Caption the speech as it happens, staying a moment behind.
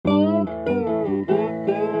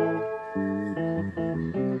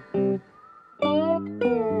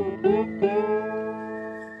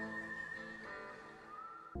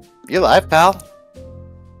You live, pal?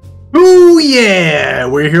 Ooh yeah!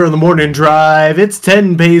 We're here on the morning drive. It's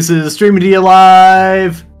 10 paces, streaming to you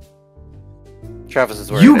live. Travis is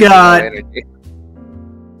You got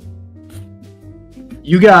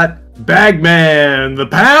Bagman the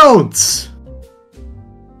Pounce.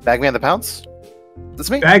 Bagman the Pounce? That's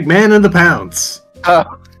me? Bagman and the Pounce.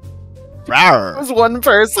 Oh. It was one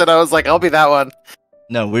person. I was like, I'll be that one.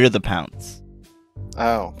 No, we're the Pounce.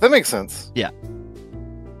 Oh, that makes sense. Yeah.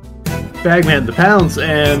 Bagman the Pounce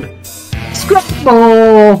and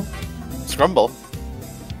Scrumble. Scrumble?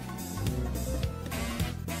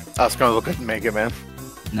 Oh, Scrumble couldn't make it, man.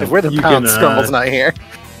 No. If we're the Pounce, Scrumble's not here.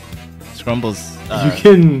 Scrumble's. You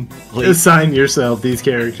can assign yourself these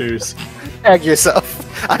characters. Tag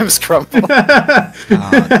yourself. I'm Scrumble.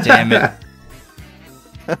 Oh, damn it.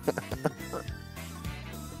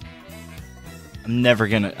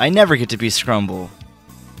 I never get to be Scrumble.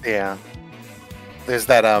 Yeah. There's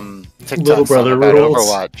that TikTok Little brother song about rules.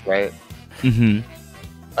 Overwatch, right? Mm-hmm.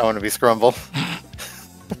 I want to be Scrumble.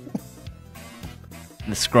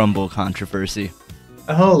 The Scrumble controversy.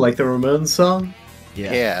 Oh, like the Ramones song?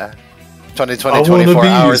 Yeah. 2020, I 24 be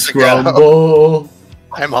hours ago. Scrumble.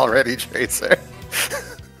 I'm already Tracer.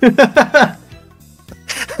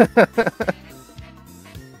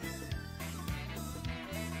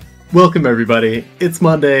 Welcome everybody. It's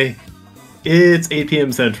Monday. It's 8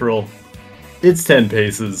 p.m. Central. It's 10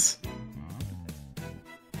 paces.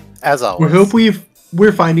 As always. We hope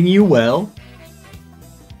we're finding you well.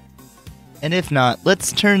 And if not,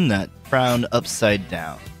 let's turn that frown upside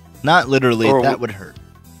down. Not literally, that would hurt.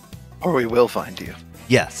 Or we will find you.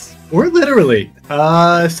 Yes. Or literally.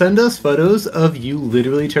 Send us photos of you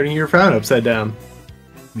literally turning your frown upside down.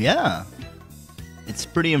 Yeah. It's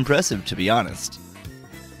pretty impressive, to be honest.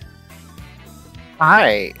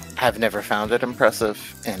 I have never found it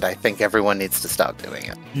impressive, and I think everyone needs to stop doing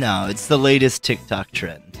it. No, it's the latest TikTok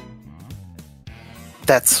trend.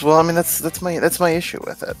 That's my issue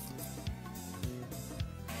with it.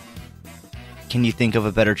 Can you think of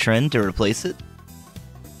a better trend to replace it?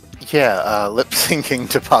 Yeah, lip syncing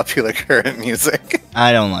to popular current music.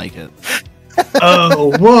 I don't like it.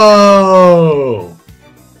 Oh, whoa!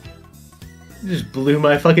 You just blew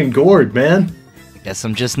my fucking gourd, man. I guess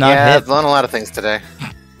I'm just not Yeah, hip. I've blown a lot of things today.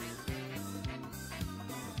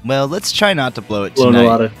 Well, let's try not to blow it Blown tonight. a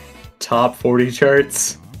lot of top 40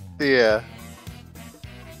 charts. Yeah.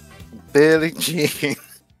 Billie Jean.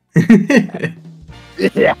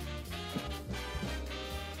 Yeah.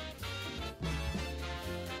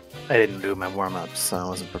 I didn't do my warm-ups, so I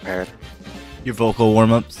wasn't prepared. Your vocal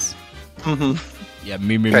warm-ups. Mm-hmm. Yeah,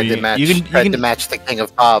 me. Tried to match the King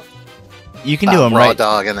of Pop. You can do them Raw right.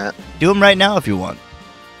 Dog in it. Do them right now if you want.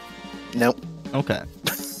 Nope. Okay.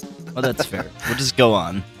 Well, that's fair. We'll just go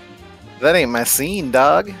on. That ain't my scene,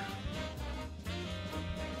 dog.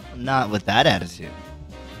 Not with that attitude.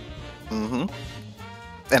 Mm-hmm.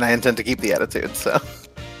 And I intend to keep the attitude, so.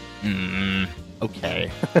 Okay.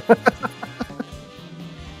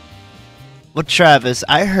 Well, Travis,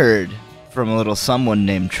 I heard from a little someone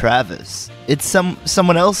named Travis. It's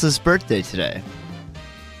someone else's birthday today.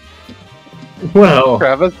 Well,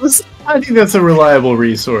 Travis? I think that's a reliable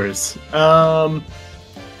resource. Yeah,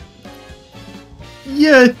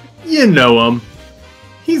 you know him.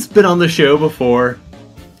 He's been on the show before.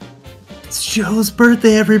 It's Joe's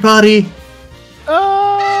birthday, everybody!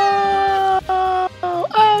 Oh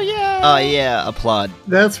yeah! Oh, yeah, applaud.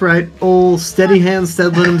 That's right, old steady hand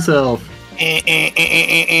Stedlin himself.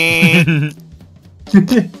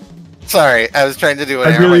 Sorry, I was trying to do an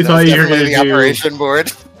I arrow. really That thought was you were definitely gonna the do- operation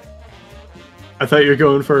board. I thought you were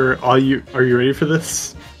going for Are you ready for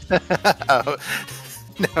this? Oh,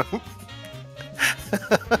 no.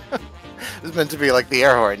 It's meant to be like the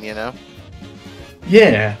air horn, you know?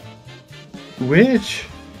 Yeah. Which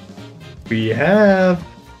we have.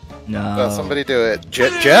 No. Well, somebody do it.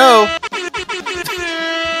 Joe!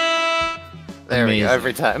 There we Amazing. go,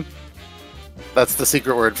 every time. That's the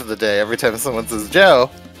secret word for the day. Every time someone says Joe.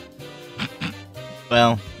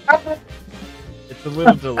 Well, it's a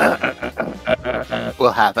little delayed.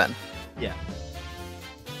 Will happen. Yeah.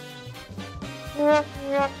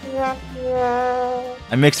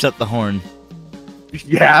 I mixed up the horn.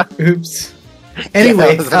 Yeah. Oops.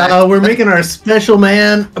 Anyway, that was an we're making our special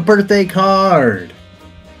man a birthday card.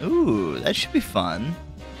 Ooh, that should be fun.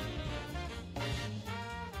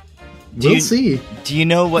 We'll see. Do you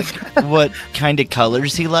know what kind of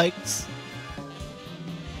colors he likes?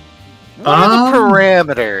 What are the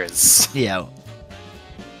parameters? Yeah.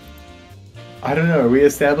 I don't know. Are we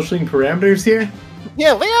establishing parameters here?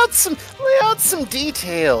 Yeah, lay out some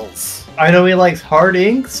details. I know he likes hard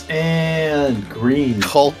inks and green.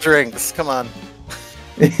 Cold drinks, come on.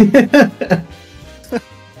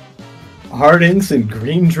 Hard inks and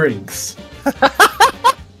green drinks.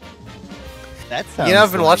 That sounds.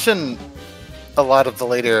 I've been watching a lot of the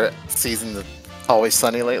later seasons of Always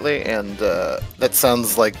Sunny lately, and that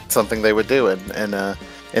sounds like something they would do in the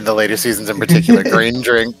later seasons in particular. Green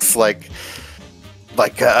drinks, like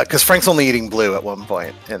because Frank's only eating blue at one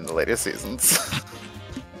point in the later seasons.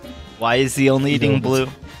 Why is he only eating blue?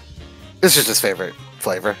 This is his favorite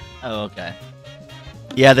flavor. Oh, okay.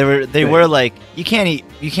 Yeah, they were like, you can't.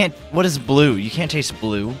 What is blue? You can't taste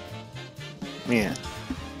blue. Yeah.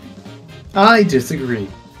 I disagree.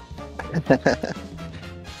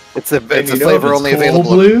 It's a flavor only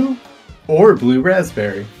available. Blue or blue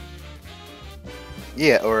raspberry.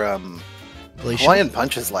 Yeah, or Hawaiian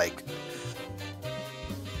Punch is like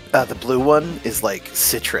the blue one is like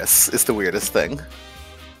citrus. Is the weirdest thing.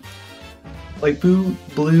 Like blue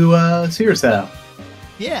Curacao.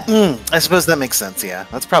 Yeah. I suppose that makes sense. Yeah,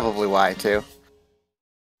 that's probably why too.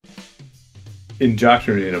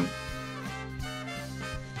 Indoctrinate him.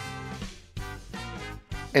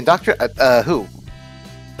 Who?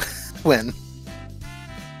 When?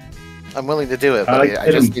 I'm willing to do it. I But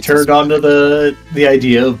I just turned on to the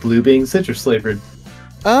idea of blue being citrus flavored.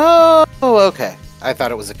 Oh, okay. I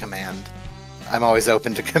thought it was a command. I'm always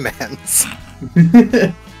open to commands.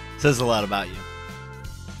 Says a lot about you.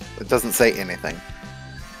 It doesn't say anything.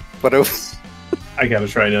 But it was... I gotta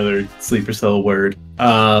try another sleeper cell word.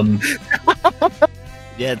 Yeah,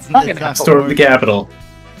 it's not Storm the Capitol.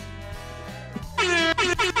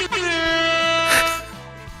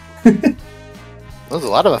 There's a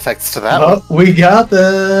lot of effects to that one. We got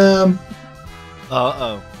them!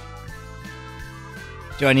 Uh-oh.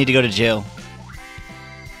 Do I need to go to jail?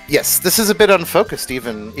 Yes, this is a bit unfocused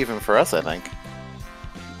even for us, I think.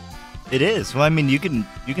 It is. Well, I mean, you can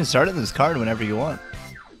start on this card whenever you want.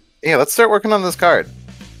 Yeah, let's start working on this card.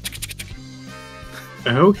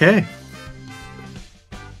 Okay.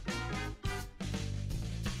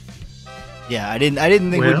 Yeah, I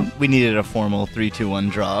didn't think we needed a formal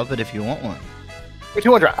 3-2-1 draw, but if you want one.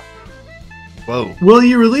 3-2-1 draw. Whoa. Well,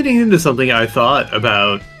 you were leading into something I thought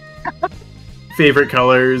about. Favorite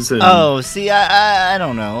colors and... Oh, see, I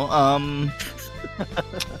don't know.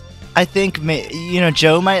 I think,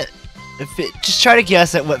 Joe might... just try to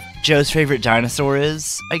guess at what Joe's favorite dinosaur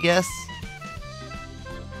is, I guess.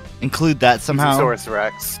 Include that somehow. Saurus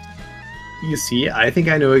Rex. You see, I think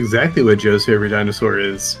I know exactly what Joe's favorite dinosaur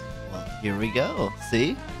is. Well, here we go.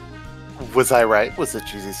 See? Was I right? Was it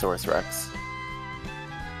Cheezysaurus Rex?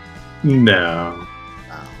 No.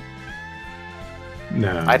 Oh.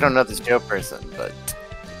 No. I don't know this Joe person, but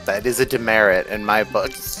that is a demerit in my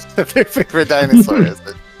book. Their favorite dinosaur is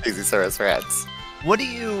the Cheezysaurus Rex. What do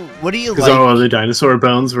you Because all other dinosaur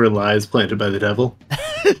bones were lies planted by the devil?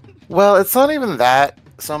 Well, it's not even that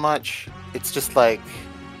so much. It's just like...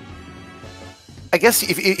 I guess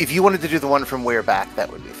if you wanted to do the one from We're Back,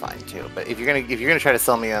 that would be fine too. But if you're gonna try to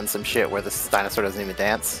sell me on some shit where this dinosaur doesn't even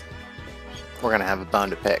dance, we're gonna have a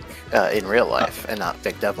bone to pick in real life and not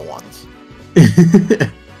big devil ones.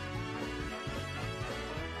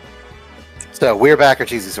 So We're Back or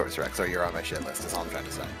Cheezysaurus Rex, or you're on my shit list. Is all I'm trying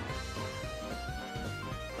to say.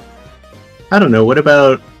 I don't know. What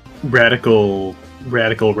about Radical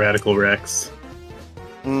Rex?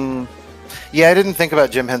 Yeah, I didn't think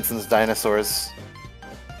about Jim Henson's dinosaurs.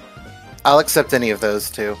 I'll accept any of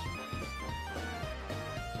those too.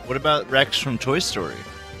 What about Rex from Toy Story?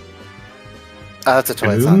 That's a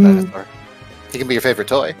toy. It's not a dinosaur. He can be your favorite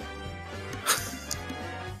toy.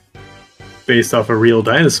 Based off a real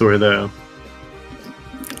dinosaur, though.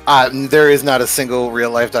 There is not a single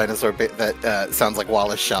real-life dinosaur that sounds like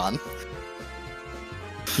Wallace Shawn.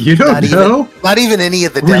 You don't know? Not even any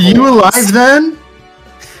of the. Were you alive then?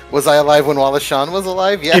 Was I alive when Wallace Shawn was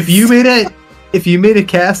alive? Yes. If you made a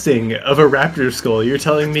casting of a raptor skull, you're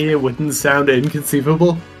telling me it wouldn't sound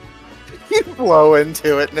inconceivable? You blow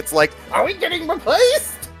into it, and it's like, are we getting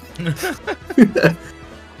replaced?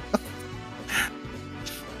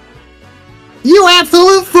 You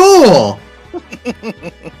absolute fool!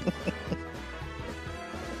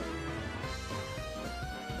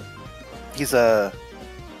 He's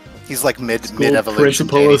like mid-evolution.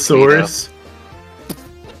 Principalosaurus.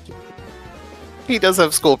 He does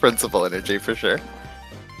have school principal energy for sure.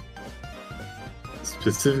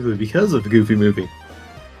 Specifically because of the Goofy movie.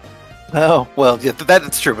 Oh well, yeah,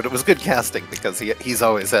 that's true, but it was good casting because he's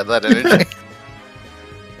always had that energy.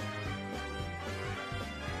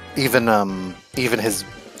 even his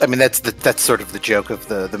I mean, that's sort of the joke of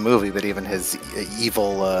the movie. But even his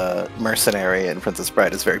evil mercenary in Princess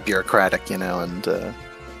Bride is very bureaucratic, and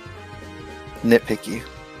nitpicky.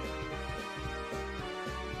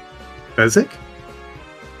 Fezzik?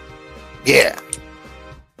 Yeah.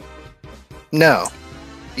 No.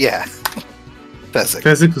 Yeah. Fezzik.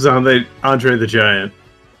 Fezzik was on the Andre the Giant.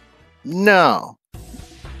 No.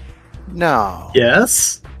 No.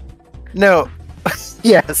 Yes? No.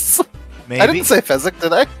 Yes. Maybe. I didn't say Fezzik,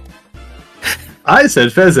 did I? I said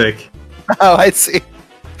Fezzik. Oh, I see.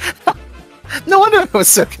 No wonder I was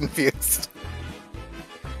so confused.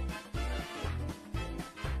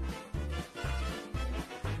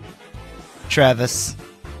 Travis,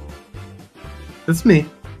 That's me.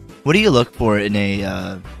 what do you look for in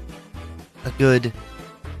a good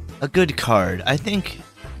card? I think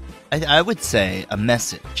I would say a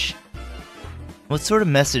message. What sort of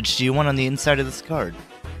message do you want on the inside of this card?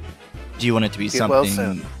 Do you want it to be Get well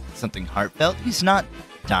something soon. something heartfelt? He's not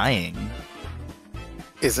dying.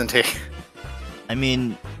 Isn't he? I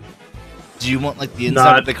mean, do you want like the inside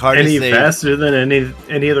Not of the card any to say faster than any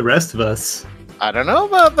of the rest of us. I don't know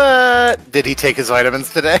about that. Did he take his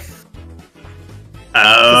vitamins today?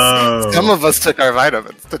 Oh. Some of us took our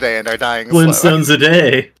vitamins today and are dying slowly. Flintstones a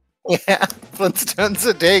day. Yeah, Flintstones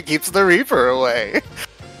a day keeps the Reaper away.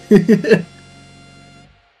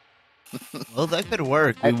 well, that could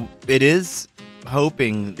work. It is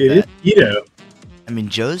hoping It is that, keto. I mean,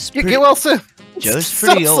 Joe's You pretty, get well soon. Joe's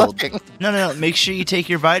Stop pretty old. sucking. No, make sure you take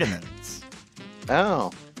your vitamins.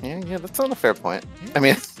 Oh, yeah, that's not a fair point. I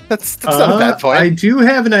mean, that's not a bad point. I do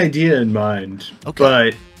have an idea in mind, Okay.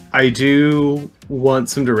 but I do want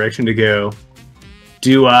some direction to go.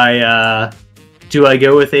 Do I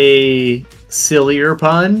go with a sillier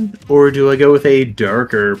pun, or do I go with a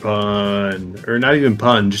darker pun? Or not even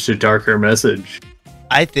pun, just a darker message.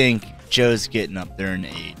 I think Joe's getting up there in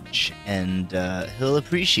age, and he'll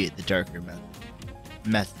appreciate the darker method.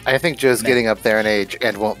 I think Joe's getting up there in age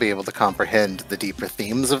and won't be able to comprehend the deeper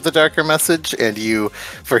themes of the darker message, and you,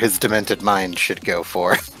 for his demented mind, should go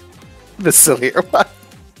for the sillier one.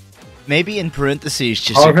 Maybe in parentheses,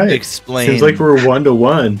 just All right. explain. Seems like we're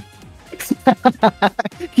 1-to-1.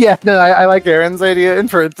 Yeah, no, I like Aaron's idea. In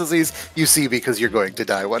parentheses, you see because you're going to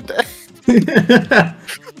die one day.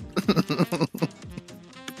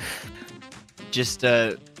 Just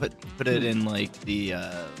put it in like the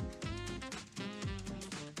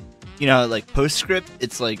like postscript.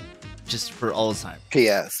 It's like just for Alzheimer's.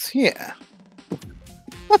 P.S. Yeah.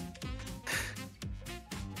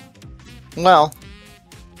 Well,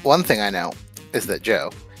 one thing I know is that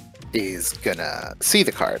Joe is gonna see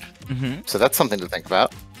the card, Mm-hmm. so that's something to think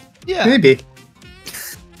about. Yeah. Maybe.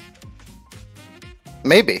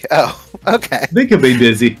 Maybe. Oh, okay. They could be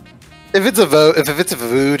busy. If it's a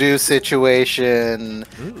voodoo situation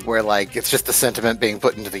Ooh. where like it's just the sentiment being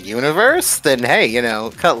put into the universe, then hey,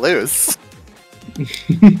 cut loose.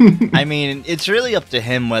 I mean, it's really up to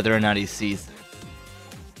him whether or not he sees it.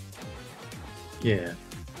 Yeah.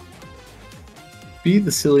 Be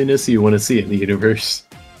the silliness you want to see in the universe.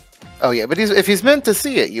 Oh yeah, but if he's meant to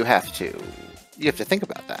see it, you have to think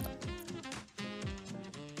about that.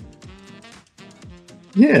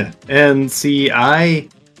 Yeah, and see, I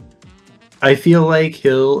feel like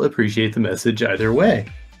he'll appreciate the message either way.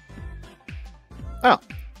 Oh.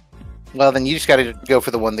 Well, then you just got to go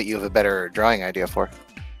for the one that you have a better drawing idea for.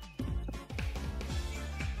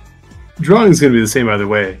 Drawing's going to be the same either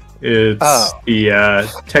way. It's the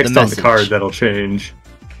text The on the card message. that'll change.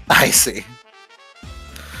 I see.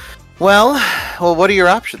 Well, what are your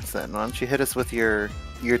options then? Why don't you hit us with your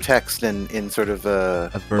text in sort of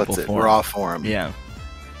A verbal form. raw form? Yeah.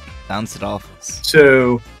 Bounce it off us.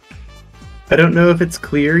 So, I don't know if it's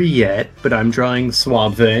clear yet, but I'm drawing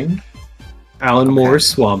Swamp Thing. Alan Moore's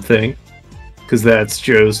Swamp Thing. Because that's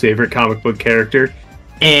Joe's favorite comic book character.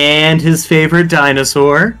 And his favorite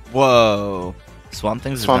dinosaur. Whoa. Swamp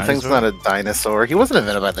Thing's a Swamp Thing's dinosaur? not a dinosaur. He wasn't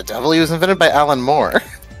invented by the devil. He was invented by Alan Moore.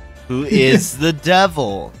 Who is the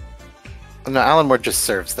devil? No, Alan Moore just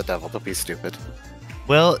serves the devil. Don't be stupid.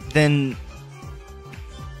 Well, then,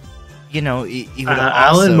 he would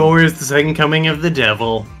Alan also- Moore is the second coming of the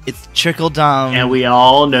devil. It's trickle down. And we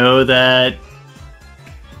all know that.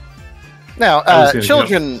 Now, I was gonna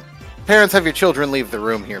children, parents, have your children leave the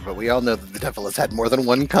room here, but we all know that the devil has had more than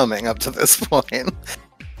one coming up to this point.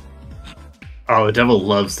 Oh, the devil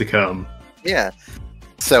loves to come. Yeah.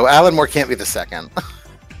 So Alan Moore can't be the second.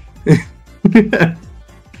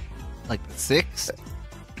 Like the 6th?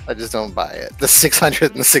 I just don't buy it. The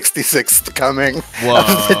 666th coming of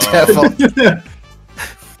Whoa. the devil.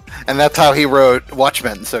 And that's how he wrote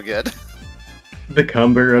Watchmen so good. The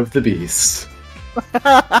Cumber of the Beast.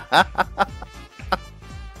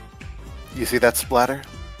 You see that splatter?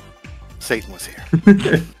 Satan was here.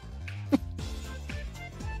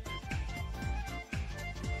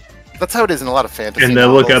 That's how it is in a lot of fantasy And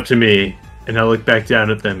they'll look novels. up to me, and I'll look back down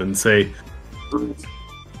at them and say,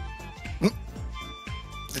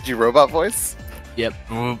 Did you robot voice? Yep.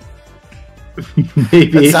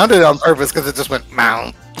 maybe. It sounded on purpose because it just went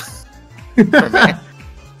mount. For me.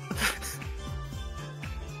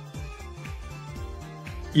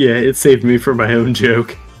 Yeah, it saved me from my own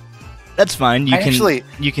joke. That's fine.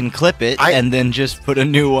 You can clip it and then just put a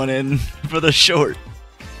new one in for the short.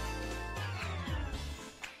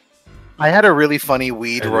 I had a really funny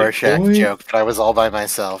weed And Rorschach boy- joke, but I was all by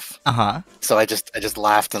myself. Uh-huh. So I just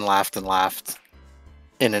laughed and laughed and laughed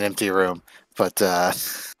in an empty room. But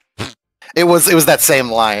it was that same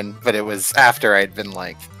line, but it was after I'd been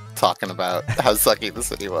like talking about how sucky the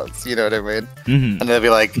city was. You know what I mean? Mm-hmm. And they'll be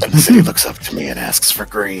like, and the city looks up to me and asks for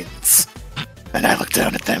greens. And I look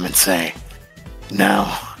down at them and say, no.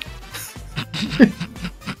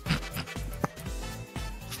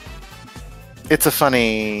 It's a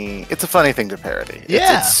funny thing to parody.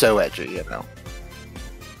 Yeah. It's so edgy, you know.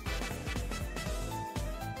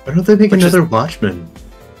 Why don't they make Which is- another Watchmen?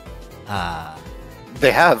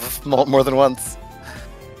 They have more than once.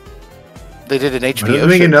 They did an don't HBO they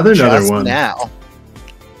make show another just one? now.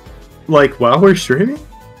 Like, while we're streaming?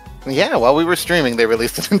 Yeah, while we were streaming, they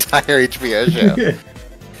released an entire HBO show.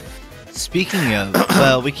 Speaking of,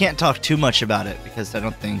 well, we can't talk too much about it because I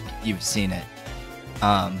don't think you've seen it.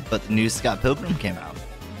 But the new Scott Pilgrim came out.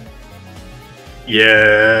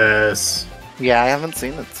 Yes. Yeah, I haven't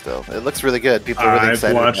seen it still. It looks really good. People are really I've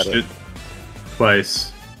excited watched about it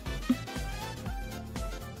twice.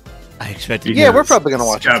 I expected. Yeah, we're because probably gonna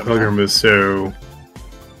watch it Scott sometime. Pilgrim was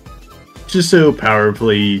just so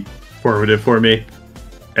powerfully formative for me,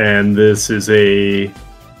 and this is a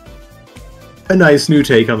nice new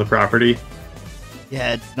take on the property.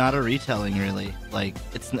 Yeah, it's not a retelling, really. Like,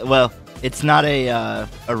 it's not a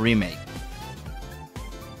remake,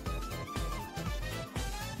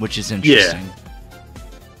 which is interesting.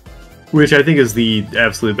 Which I think is the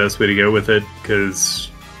absolute best way to go with it, because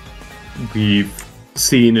we've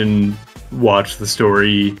seen and watched the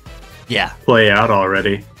story Yeah. play out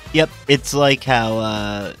already. Yep. It's like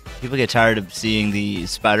how people get tired of seeing the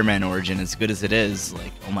Spider-Man origin, as good as it is.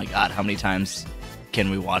 Like, oh my god, how many times can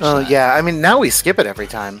we watch Oh that? yeah, I mean now we skip it every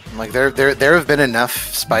time. Like there have been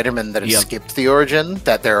enough Spider-Man that have Yep. skipped the origin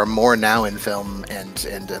that there are more now in film and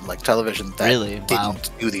in like television that Really? didn't Wow.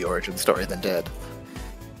 do the origin story than did.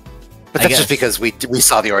 But I that's just guess. because we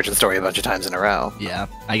saw the origin story a bunch of times in a row. Yeah.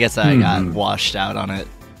 I guess I got Mhm. washed out on it,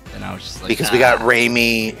 and I was just like, Because we got "Ah."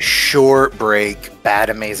 Raimi, short break, bad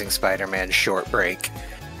Amazing Spider-Man, short break,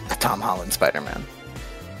 a Tom Holland Spider-Man.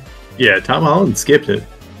 Yeah, Tom Holland skipped it.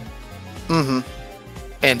 Mm-hmm.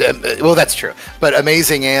 And well, that's true. But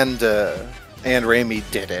Amazing and Raimi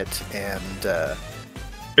did it, and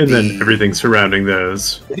And then The- everything surrounding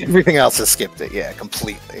those. everything else has skipped it. Yeah,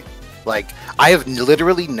 completely. Like I have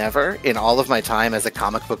literally never, in all of my time as a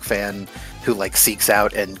comic book fan who like seeks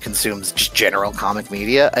out and consumes just general comic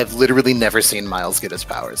media, I've literally never seen Miles get his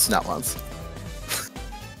powers. Not once.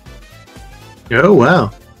 Oh,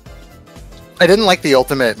 wow. I didn't like the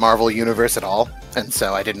Ultimate Marvel universe at all, and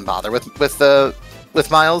so I didn't bother with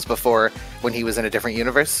Miles before when he was in a different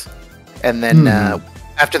universe. And then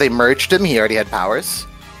after they merged him, he already had powers.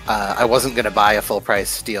 I wasn't going to buy a full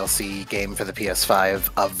price DLC game for the PS5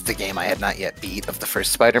 of the game I had not yet beat of the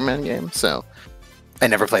first Spider-Man game, so I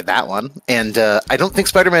never played that one. And I don't think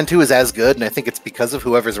Spider-Man 2 is as good, and I think it's because of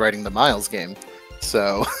whoever's writing the Miles game.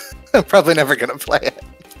 So I'm probably never going to play it.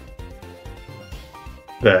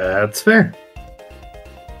 That's fair.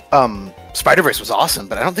 Spider-Verse was awesome,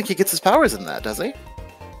 but I don't think he gets his powers in that, does he?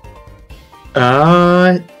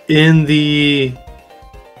 In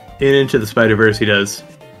Into the Spider-Verse, he does.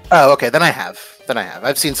 Oh, okay, then I have.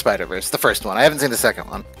 I've seen Spider-Verse, the first one. I haven't seen the second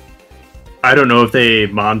one. I don't know if they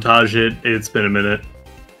montage it. It's been a minute.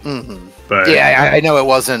 Mm-hmm. But Yeah, I know it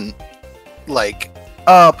wasn't like,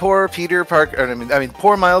 poor Peter Parker. I mean,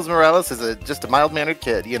 poor Miles Morales is just a mild-mannered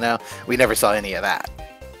kid. You know, we never saw any of that.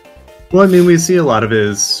 well, I mean, we see a lot of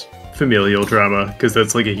his familial drama, because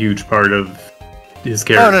that's like a huge part of his Oh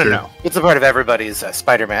character. no. It's a part of everybody's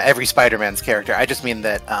Spider-Man. Every Spider-Man's character. I just mean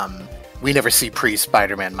that we never see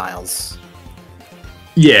pre-Spider-Man Miles,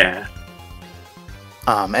 Yeah.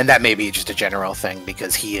 and that may be just a general thing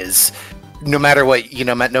because he is. No matter what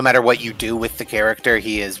no matter what you do with the character,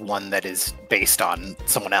 he is one that is based on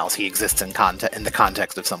someone else. He exists in the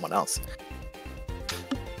context of someone else.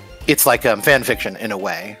 It's like fan fiction in a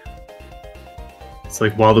way. It's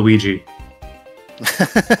like Waluigi.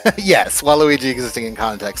 Yes, Waluigi existing in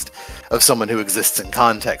context of someone who exists in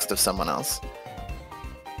context of someone else.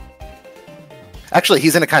 Actually,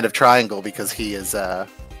 he's in a kind of triangle because he is,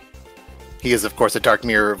 of course, a dark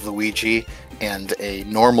mirror of Luigi and a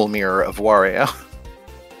normal mirror of Wario.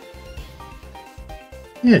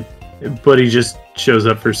 Yeah, but he just shows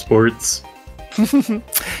up for sports.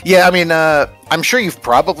 Yeah, I mean, I'm sure you've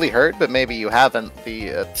probably heard, but maybe you haven't.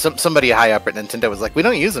 Somebody high up at Nintendo was like, we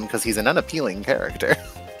don't use him because he's an unappealing character.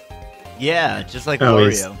 Yeah, just like Oh,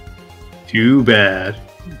 Wario. Too bad.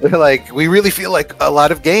 They're like, we really feel like a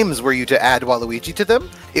lot of games were you to add Waluigi to them,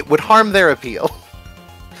 it would harm their appeal.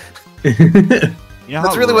 You know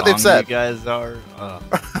That's how really what they've wrong said. You guys are.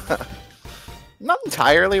 Not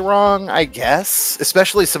entirely wrong, I guess.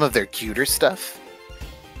 Especially some of their cuter stuff.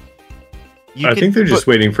 I think they're just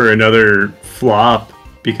waiting for another flop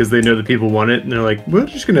because they know that people want it, and they're like, we're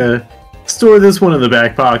just gonna store this one in the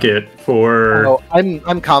back pocket for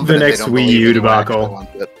I'm confident the next they don't Wii believe U anyone actually debacle.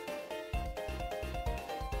 wants it.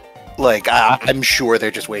 Like, I'm sure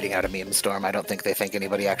they're just waiting out a meme storm. I don't think they think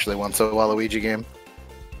anybody actually wants a Waluigi game.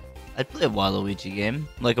 I'd play a Waluigi game,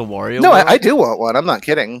 like a Wario. No, World. I do want one. I'm not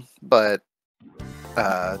kidding. But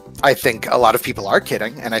I think a lot of people are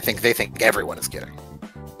kidding, and I think they think everyone is kidding.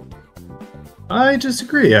 I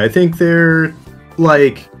disagree. I think there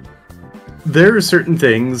are certain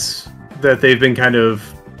things that they've been kind of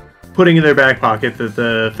putting in their back pocket that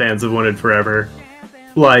the fans have wanted forever.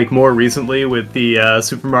 Like more recently with the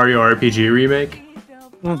Super Mario RPG remake.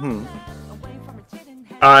 Mm-hmm.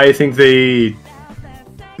 I think they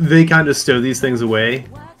kind of stow these things away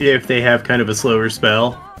if they have kind of a slower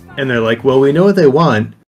spell, and they're like, well, we know what they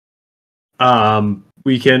want.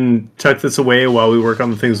 We can tuck this away while we work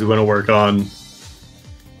on the things we want to work on.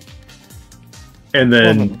 And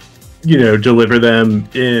then, deliver them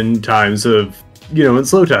in times of, in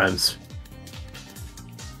slow times.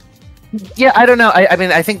 Yeah, I don't know. I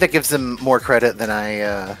mean, I think that gives them more credit than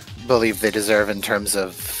I believe they deserve in terms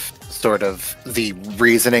of sort of the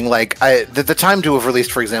reasoning. Like, the time to have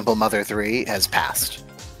released, for example, Mother 3 has passed.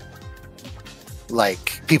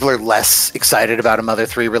 Like, people are less excited about a Mother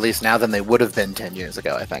 3 release now than they would have been 10 years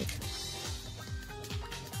ago, I think.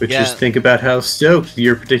 But just think about how stoked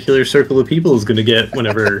your particular circle of people is going to get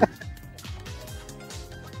whenever...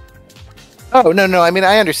 Oh, no, I mean,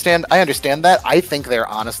 I understand that. I think they're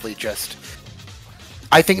honestly just...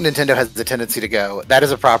 I think Nintendo has the tendency to go, that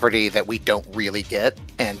is a property that we don't really get,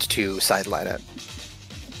 and to sideline it.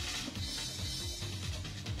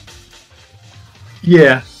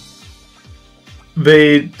 Yeah.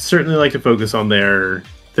 They certainly like to focus on their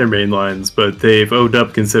main lines, but they've owed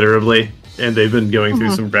up considerably, and they've been going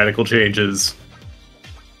through some radical changes.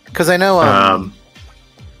 Because I know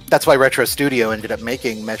that's why Retro Studio ended up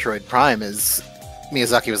making Metroid Prime, is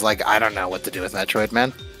Miyazaki was like, I don't know what to do with Metroid,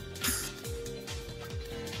 man.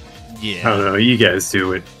 Yeah. I don't know, you guys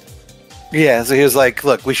do it. Yeah, so he was like,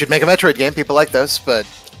 look, we should make a Metroid game, people like those, but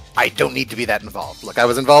I don't need to be that involved. Look, I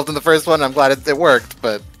was involved in the first one, I'm glad it worked,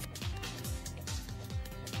 but...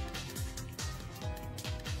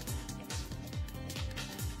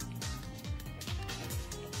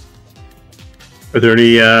 Are there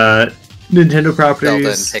any Nintendo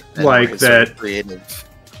properties like that? Sort of creative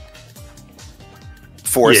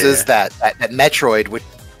forces that Metroid would,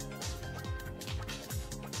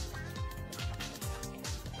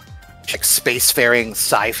 like spacefaring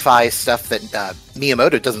sci-fi stuff that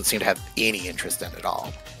Miyamoto doesn't seem to have any interest in at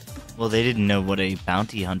all. Well, they didn't know what a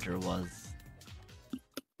bounty hunter was.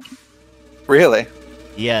 Really?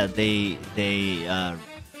 Yeah, they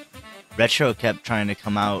Retro kept trying to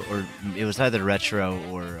come out, or it was either Retro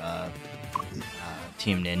or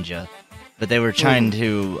Team Ninja, but they were trying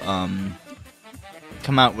to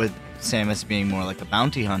come out with Samus being more like a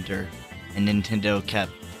bounty hunter, and Nintendo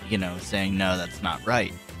kept, saying, no, that's not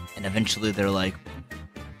right. And eventually they're like,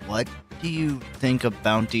 what do you think a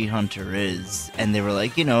bounty hunter is? And they were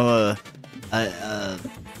like, a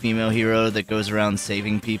female hero that goes around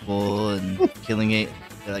saving people and killing it.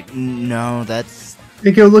 They're like, no, that's...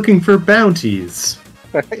 They go looking for bounties.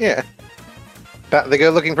 Yeah. They go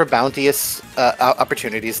looking for bounteous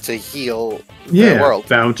opportunities to heal the world.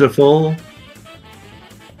 Bountiful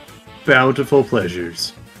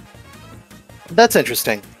pleasures. That's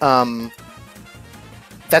interesting.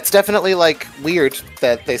 That's definitely, like, weird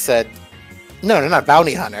that they said, no, not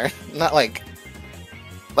bounty hunter. Not like,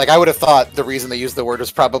 I would have thought the reason they used the word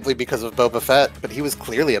was probably because of Boba Fett, but he was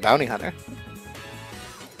clearly a bounty hunter.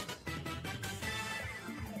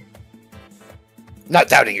 Not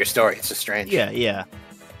doubting your story, it's just strange. Yeah.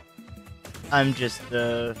 I'm just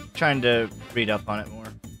trying to read up on it more.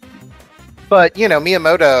 But,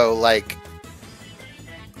 Miyamoto, like,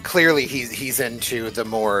 clearly he's into the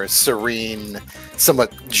more serene,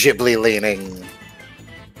 somewhat Ghibli-leaning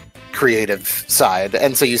creative side,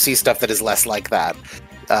 and so you see stuff that is less like that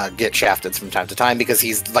get shafted from time to time because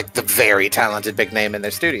he's like the very talented big name in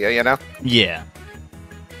their studio, you know? Yeah.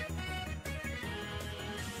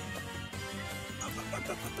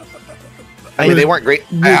 I mean, they weren't great.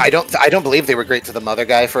 I don't believe they were great to the Mother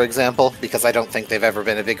guy, for example, because I don't think they've ever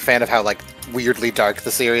been a big fan of how like weirdly dark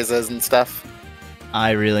the series is and stuff.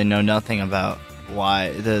 I really know nothing about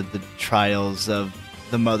why the trials of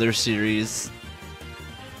the Mother series.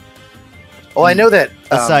 Well, I know that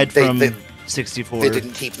aside from they 64, they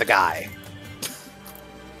didn't keep the guy.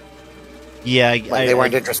 Yeah, They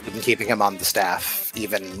weren't interested in keeping him on the staff,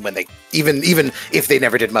 even when even if they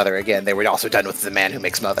never did Mother again. They were also done with the man who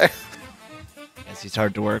makes Mother. Guess he's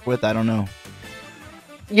hard to work with. I don't know.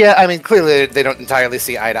 Yeah, I mean, clearly they don't entirely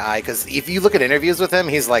see eye to eye, because if you look at interviews with him,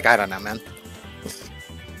 he's like, I don't know, man.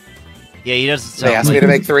 Yeah, he doesn't. They asked me to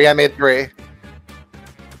make 3, I made 3.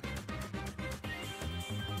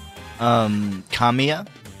 Kamiya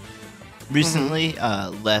recently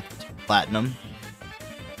left Platinum.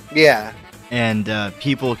 Yeah. And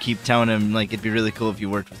people keep telling him, like, it'd be really cool if you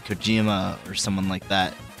worked with Kojima or someone like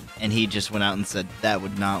that. And he just went out and said, that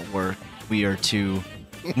would not work. We are too...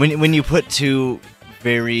 when you put two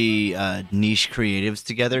very niche creatives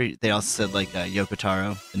together, they also said, like, Yoko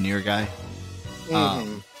Taro, the Nier guy.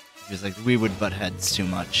 He was like, we would butt heads too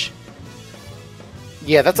much.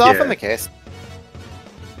 Yeah, that's often the case.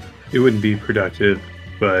 It wouldn't be productive,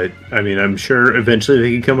 but, I mean, I'm sure eventually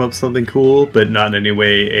they can come up with something cool, but not in any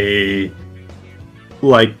way a,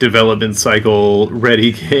 like, development cycle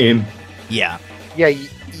ready game. Yeah. Yeah,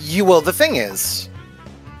 well, the thing is,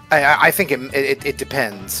 I think it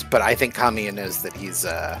depends, but I think Kamiya knows that he's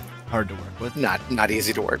hard to work with. Not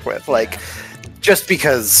easy to work with. Like, just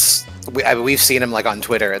because we've seen him like on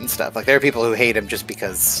Twitter and stuff. Like, there are people who hate him just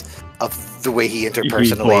because of the way he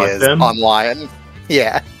interpersonally is online.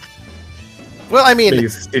 Yeah. Well, I mean,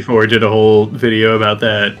 64 did a whole video about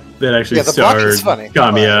that actually starred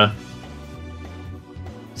Kamiya.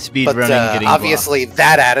 Speedrunning, getting obviously blocked.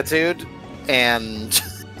 That attitude and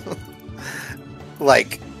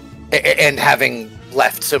like and having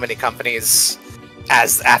left so many companies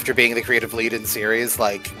as after being the creative lead in series,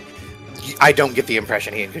 like, I don't get the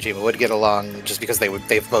impression he and Kojima would get along, just because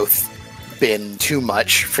they've both been too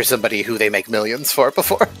much for somebody who they make millions for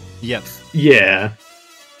before. Yep. Yeah.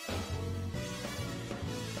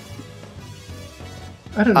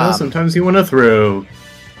 I don't know, sometimes you want to throw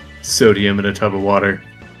sodium in a tub of water.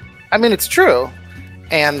 I mean, it's true.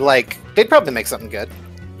 And, like, they'd probably make something good.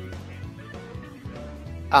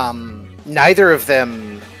 Neither of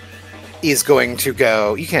them is going to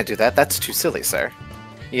go, you can't do that, that's too silly, sir.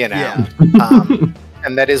 You know? Yeah.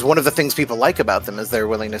 And that is one of the things people like about them, is their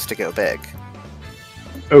willingness to go big.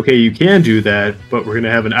 Okay, you can do that, but we're going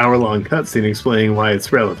to have an hour-long cutscene explaining why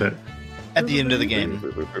it's relevant. At the end of the game.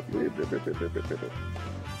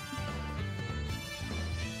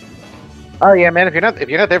 Oh yeah, man! If you're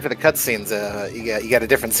not there for the cutscenes, you got a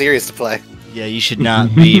different series to play. Yeah, you should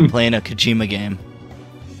not be playing a Kojima game.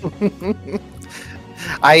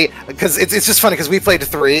 Because it's just funny because we played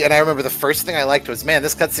 3, and I remember the first thing I liked was, man,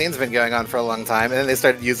 this cutscene's been going on for a long time, and then they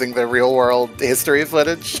started using the real world history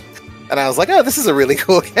footage, and I was like, oh, this is a really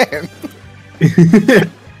cool game.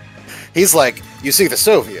 He's like, you see, the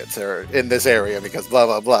Soviets are in this area because blah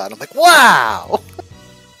blah blah, and I'm like, wow.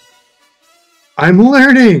 I'm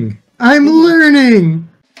learning.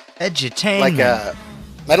 Edutainment. Like,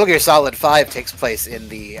 Metal Gear Solid 5 takes place in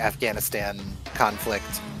the Afghanistan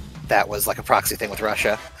conflict that was like a proxy thing with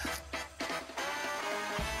Russia.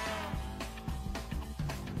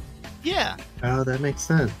 Yeah. Oh, that makes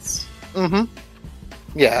sense. Mm-hmm.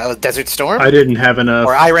 Yeah, Desert Storm? I didn't have enough...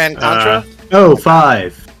 Or Iran-Contra?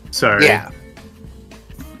 5. Sorry. Yeah.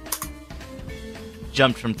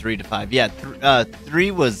 Jumped from 3 to 5. Yeah,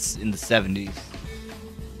 3 was in the 70s.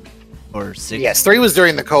 Or 6. Yes, 3 was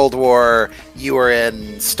during the Cold War. You were in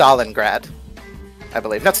Stalingrad, I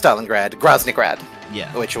believe. Not Stalingrad, Groznygrad.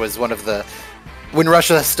 Yeah. Which was one of the... when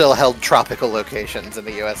Russia still held tropical locations in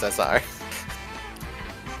the USSR.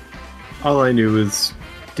 All I knew was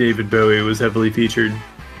David Bowie was heavily featured.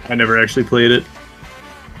 I never actually played it.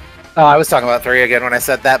 Oh, I was talking about 3 again when I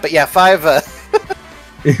said that. But yeah, 5...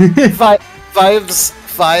 5's...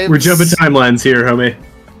 We're jumping timelines here, homie.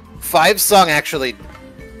 5's song actually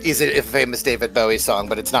is a famous David Bowie song,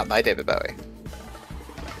 but it's not by David Bowie.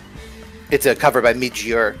 It's a cover by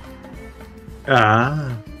Mage.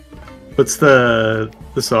 Ah. What's the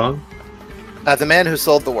song? The Man Who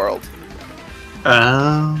Sold the World.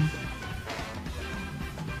 Oh.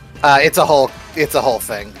 It's a whole it's a whole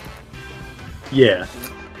thing. Yeah.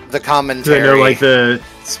 The 'Cause commentary. I know, like, the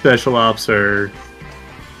special ops are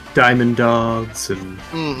diamond dogs, and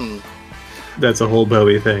Mm-hmm. that's a whole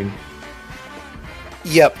Bowie thing.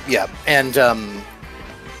 Yep. And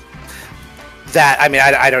that, I mean,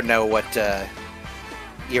 I don't know what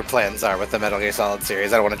your plans are with the Metal Gear Solid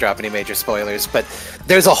series. I don't want to drop any major spoilers, but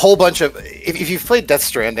there's a whole bunch of... If you've played Death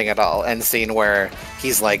Stranding at all and seen where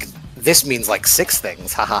he's like, this means like 6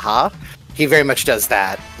 things, ha ha ha. He very much does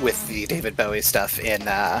that with the David Bowie stuff in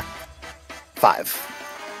 5.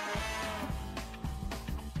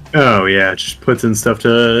 Oh, yeah, just puts in stuff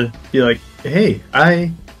to be like, hey,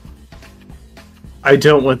 I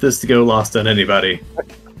don't want this to go lost on anybody.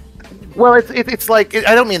 Well, it's like...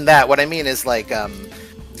 I don't mean that. What I mean is like...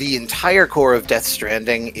 the entire core of Death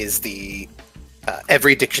Stranding is the...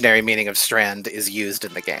 every dictionary meaning of strand is used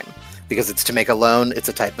in the game. Because it's to make a loan, it's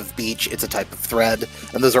a type of beach, it's a type of thread,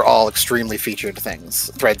 and those are all extremely featured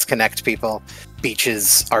things. Threads connect people,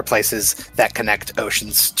 beaches are places that connect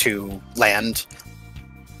oceans to land.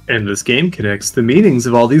 And this game connects the meanings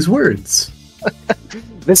of all these words.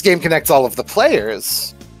 This game connects all of the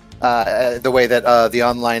players, the way that the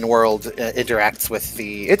online world interacts with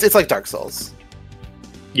the... It's like Dark Souls.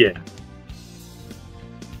 Yeah.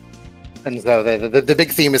 And so the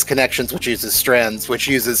big theme is connections, which uses strands, which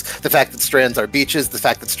uses the fact that strands are beaches, the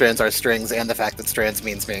fact that strands are strings, and the fact that strands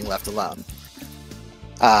means being left alone.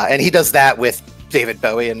 And he does that with David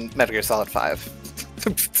Bowie in Metal Gear Solid 5.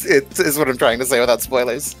 It is what I'm trying to say without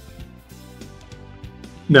spoilers.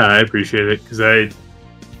 No, I appreciate it, because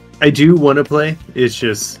I do want to play. It's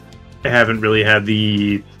just I haven't really had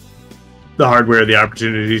the hardware or the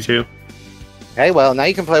opportunity to. Okay, well, now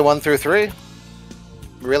you can play 1 through 3.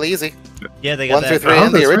 Really easy. Yeah, they got 1 that. through 3 Oh,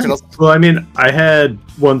 and the that's right. originals. Well, I mean, I had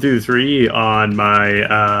 1 through 3 on my,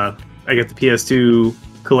 I got the PS2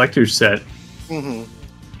 collector's set. Mm-hmm.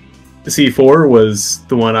 C4 was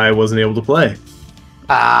the one I wasn't able to play.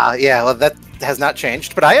 Yeah, well, that has not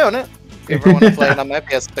changed, but I own it. If you ever want to play it on my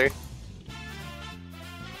PS3.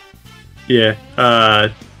 Yeah,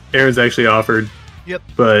 Aaron's actually offered. Yep.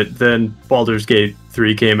 But then Baldur's Gate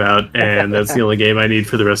 3 came out, and that's the only game I need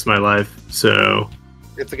for the rest of my life, so...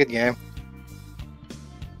 It's a good game.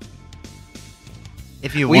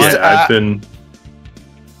 If you We want, used I've been...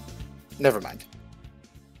 Never mind.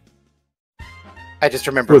 I just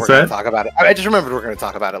remembered What's we're going to that? talk about it. I just remembered we're going to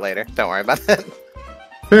talk about it later. Don't worry about it.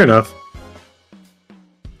 Fair enough.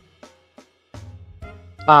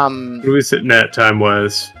 Um, What are we sitting at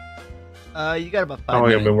time-wise? you got about 5 How long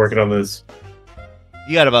minutes. have I been working on this?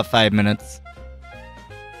 You got about 5 minutes.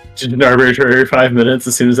 Just an arbitrary 5 minutes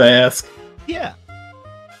as soon as I ask. Yeah.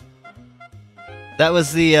 That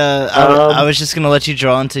was the. I was just gonna let you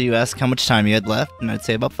draw until you asked how much time you had left, and I'd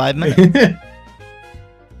say about 5 minutes.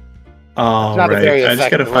 All Not a right, very I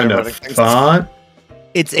just gotta effective way find of a running things. font.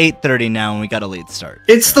 It's 8:30 now, and we got a lead start.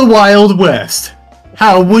 It's the Wild West.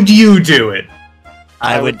 How would you do it?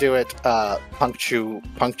 I would do it punctually.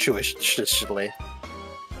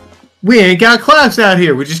 We ain't got claps out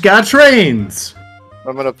here. We just got trains.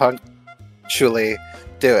 I'm going to punctually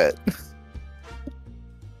do it.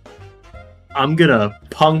 I'm gonna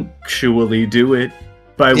punctually do it,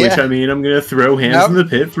 by which Yeah. I mean I'm gonna throw hands Nope. in the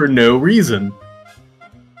pit for no reason.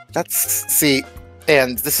 See,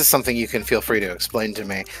 and this is something you can feel free to explain to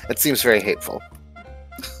me. It seems very hateful.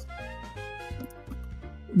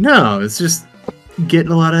 No, it's just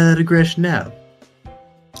getting a lot of that aggression out.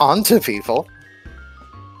 Onto people.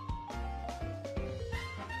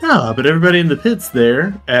 No, but everybody in the pit's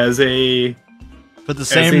there as a For the as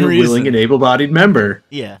same a reason. willing and able-bodied member.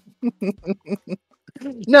 Yeah.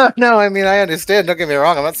 No, I mean, I understand. Don't get me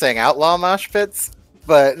wrong. I'm not saying outlaw mosh pits,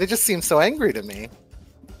 but they just seem so angry to me.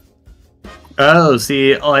 Oh,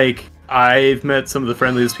 see, like I've met some of the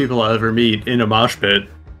friendliest people I'll ever meet in a mosh pit.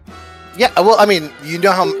 Yeah, well, I mean, you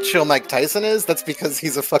know how chill Mike Tyson is? That's because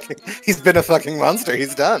he's been a fucking monster.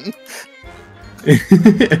 He's done.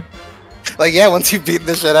 Like, yeah, once you've beaten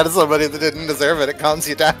the shit out of somebody that didn't deserve it, it calms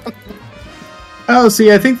you down. Oh,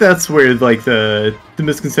 see, I think that's where like the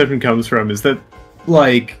misconception comes from, is that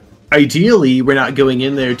like ideally we're not going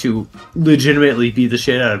in there to legitimately beat the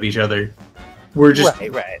shit out of each other. We're just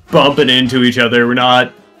Right. bumping into each other. We're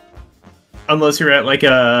not, unless you're at like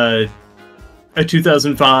a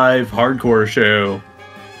 2005 hardcore show.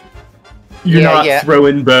 You're not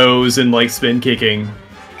throwing bows and like spin kicking.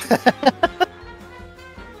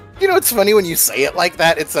 You know, it's funny when you say it like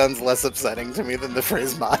that, it sounds less upsetting to me than the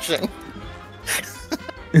phrase moshing.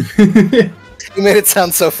 You made it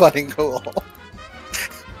sound so fucking cool.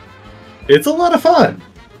 It's a lot of fun.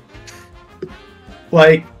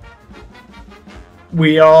 Like,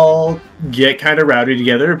 we all get kind of rowdy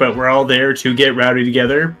together, but we're all there to get rowdy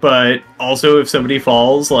together. But also, if somebody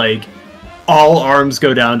falls, like, all arms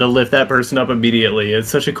go down to lift that person up immediately. It's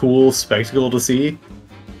such a cool spectacle to see.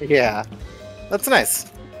 Yeah, that's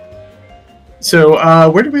nice. So,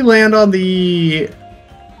 where did we land on the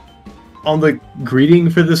greeting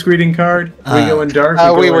for this greeting card? We going dark?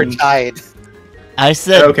 We were tied. I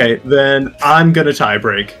said... Okay, then I'm gonna tie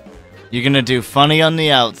break. You're gonna do funny on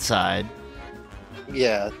the outside.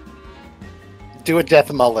 Yeah. Do a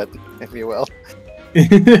death mullet, if you will.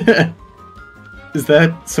 Is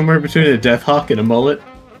that somewhere between a death hawk and a mullet?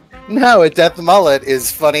 No, a death mullet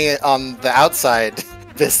is funny on the outside,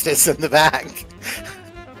 business in the back.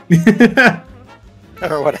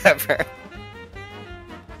 Or whatever.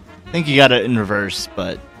 I think you got it in reverse,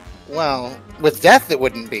 but... Well, with death it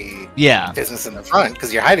wouldn't be yeah, business in the front,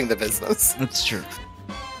 because you're hiding the business. that's true.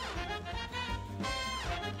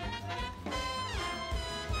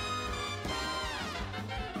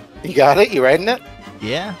 You got it? You writing it?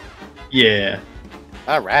 Yeah. Yeah.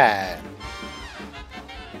 Alright.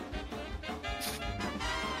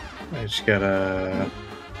 I just gotta...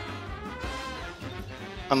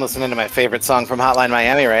 I'm listening to my favorite song from Hotline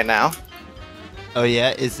Miami right now. Oh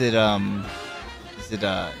yeah, is it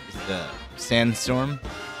Sandstorm?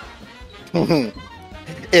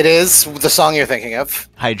 It is the song you're thinking of.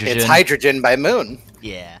 Hydrogen. It's Hydrogen by Moon.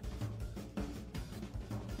 Yeah.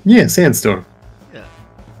 Yeah, Sandstorm. Yeah.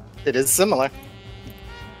 It is similar.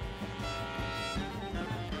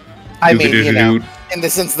 I mean, you know, in the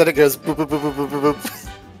sense that it goes boop, boop, boop, boop, boop, boop, boop.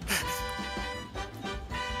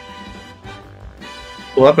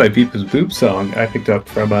 Well, up by Beep's Boop song I picked up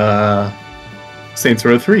from Saints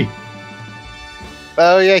Row 3.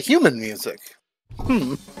 Oh yeah, human music.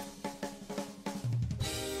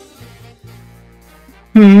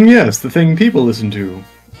 Yes, the thing people listen to.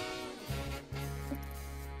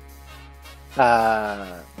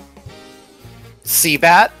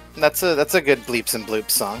 Seabat. That's a good bleeps and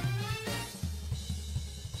bloops song.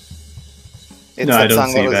 It's No, I don't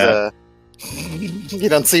song see that. You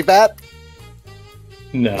don't see Bat?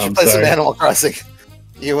 No, You should I'm play some sorry. Animal Crossing.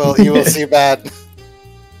 You will see Bat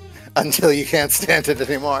until you can't stand it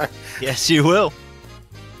anymore. Yes, you will.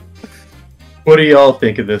 What do y'all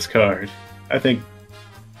think of this card? I think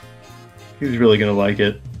he's really gonna like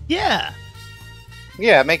it. Yeah.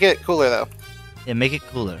 Yeah, make it cooler though. Yeah, make it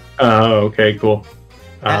cooler. Oh, okay, cool.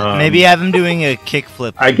 Maybe have him doing a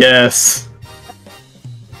kickflip. I guess.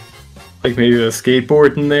 Like maybe a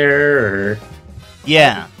skateboard in there, or...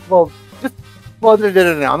 Yeah. Well, no.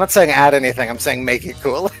 I'm not saying add anything. I'm saying make it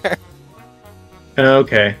cooler.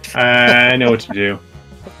 Okay, I know what to do.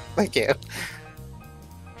 Thank you.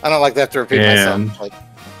 I don't like to have to repeat myself. Like,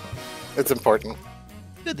 it's important.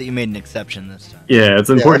 Good that you made an exception this time. Yeah,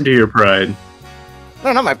 it's important to your pride.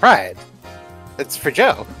 No, not my pride. It's for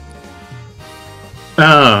Joe.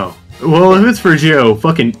 Oh. Well, if it's for Joe,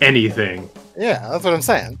 fucking anything. Yeah, that's what I'm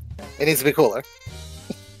saying. It needs to be cooler.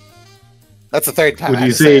 That's the third time. Would I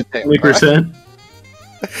you had to say it too, 20%?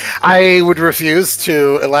 I would refuse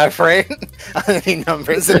to elaborate on any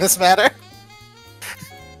numbers in this matter.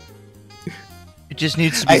 It just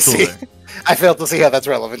needs to be I cooler. see. I failed to see how that's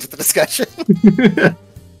relevant to the discussion.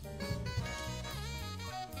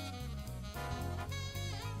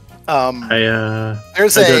 I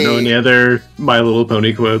don't know any other My Little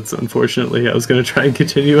Pony quotes, unfortunately. I was going to try and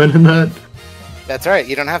continue in that. That's right.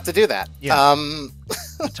 You don't have to do that. Yeah.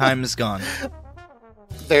 The time is gone.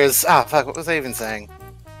 There's... Ah, fuck. What was I even saying?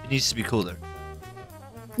 It needs to be cooler.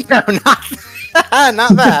 No, not...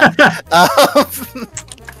 not that.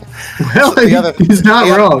 Well, he's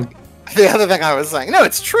not wrong. The other thing I was saying... No,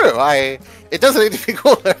 it's true. It doesn't need to be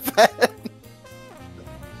cooler, but...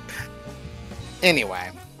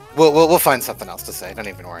 Anyway. We'll find something else to say. Don't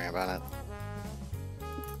even worry about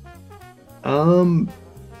it.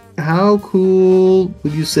 How cool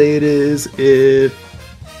would you say it is if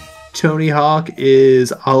Tony Hawk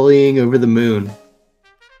is ollieing over the moon?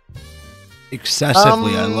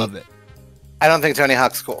 Excessively, I love it. I don't think Tony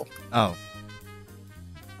Hawk's cool. Oh.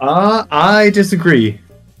 I disagree.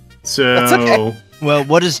 So... That's okay. Well,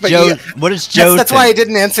 what does But Joe? you- What does Joe? That's why I think?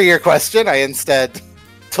 didn't answer your question. I instead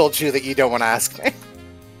told you that you don't want to ask me.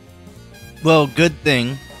 Well, good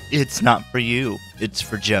thing it's not for you. It's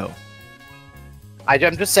for Joe.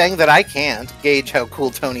 I'm just saying that I can't gauge how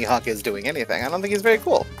cool Tony Hawk is doing anything. I don't think he's very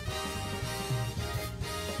cool.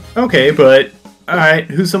 Okay, but... Alright,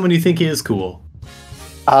 who's someone you think is cool?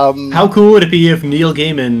 How? How cool would it be if Neil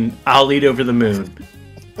Gaiman ollied over the moon?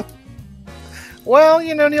 Well,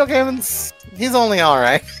 you know, Neil Gaiman's... He's only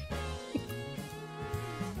alright.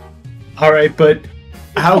 Alright, but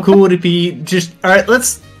How cool would it be? Just all right.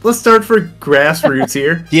 Let's start for grassroots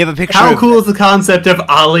here. Do you have a picture? How cool is the concept of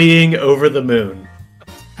ollieing over the moon?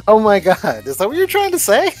 Oh my god, is that what you're trying to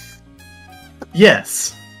say?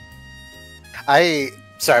 Yes.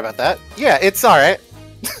 Sorry about that. Yeah, it's alright.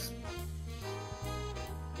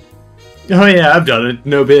 Oh yeah, I've done it.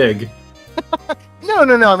 No big. No,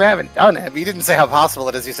 I haven't done it. You didn't say how possible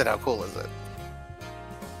it is, you said how cool is it.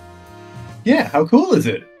 Yeah, how cool is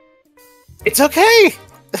it? It's okay!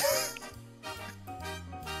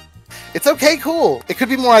 It's okay, cool. It could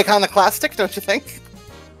be more iconoclastic, don't you think?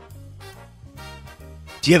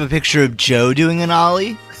 Do you have a picture of Joe doing an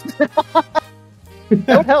ollie?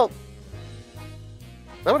 That would help.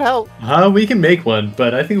 That would help. We can make one,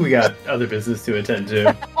 but I think we got other business to attend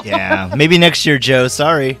to. Yeah, maybe next year, Joe.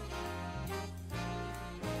 Sorry.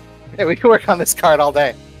 Yeah, we can work on this card all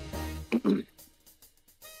day. Well,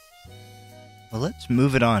 let's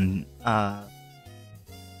move it on.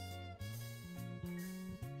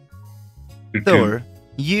 Thor,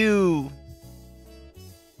 you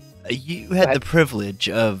had the privilege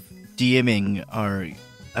of DMing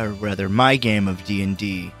or rather, my game of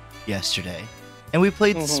D&D yesterday, and we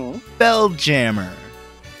played Spelljammer.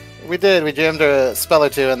 We did. We jammed a spell or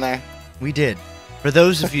two in there. We did. For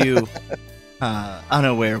those of you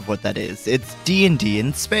unaware of what that is, it's D&D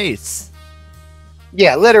in space.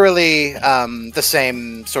 Yeah, literally the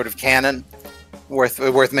same sort of canon.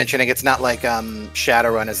 Worth mentioning. It's not like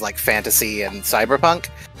Shadowrun is like fantasy and cyberpunk,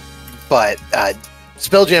 but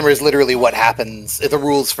Spelljammer is literally what happens. The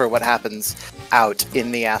rules for what happens out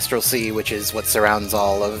in the astral sea, which is what surrounds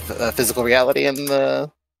all of physical reality in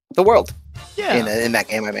the world. Yeah. In that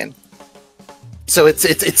game, I mean. So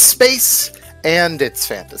it's space and it's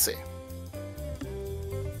fantasy.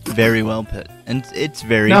 Very well put, and it's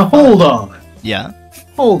very. Now fun. hold on. Yeah.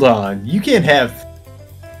 Hold on. You can't have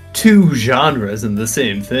two genres in the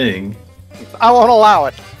same thing. I won't allow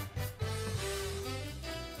it.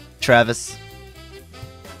 Travis,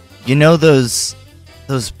 you know those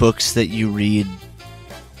books that you read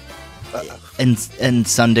in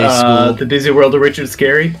Sunday school? The Busy World of Richard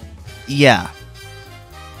Scarry? Yeah.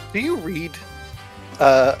 Do you read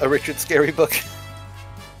a Richard Scarry book?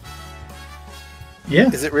 Yeah.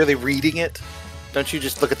 Is it really reading it? Don't you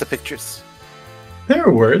just look at the pictures? There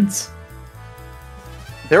are words.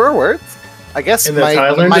 There are words? I guess And that's how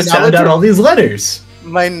I learned to sound out of, all these letters.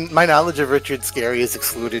 my knowledge of Richard Scarry is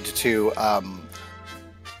excluded to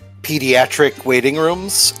pediatric waiting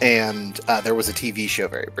rooms, and there was a TV show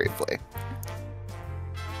very briefly.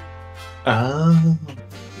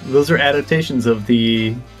 Those are adaptations of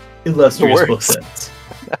the illustrious book sets.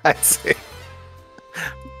 I see.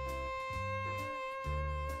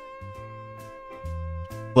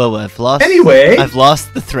 Well, I've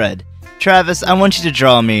lost the thread. Travis, I want you to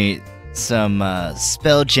draw me some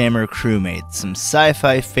Spelljammer crewmates, some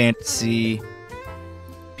sci-fi fantasy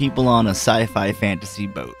people on a sci-fi fantasy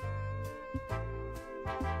boat.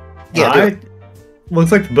 Yeah,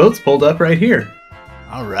 looks like the boat's pulled up right here.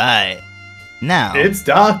 All right. Now It's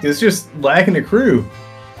docked. It's just lacking a crew.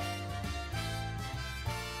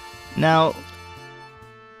 Now,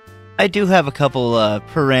 I do have a couple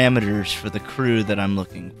parameters for the crew that I'm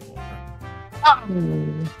looking for.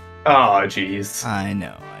 Oh, jeez. I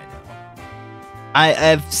know.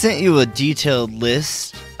 I've sent you a detailed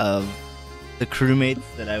list of the crewmates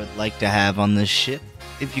that I would like to have on this ship.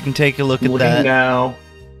 If you can take a look at Looking that. now,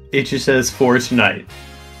 it just says Forged Knight.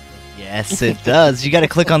 Yes, it does. You got to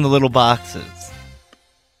click on the little boxes.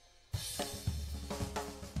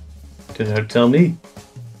 Don't have to tell me.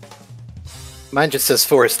 Mine just says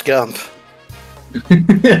Forrest Gump.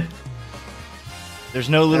 There's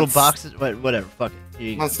no little That's- boxes. Whatever. Fuck it. Here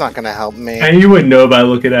you go. That's not gonna help me. And you wouldn't know by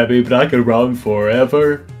looking at me, but I could run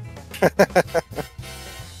forever.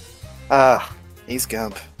 He's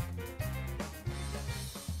Gump.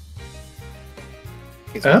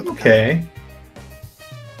 He's Okay.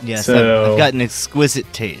 Yes, So- I've got an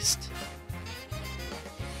exquisite taste.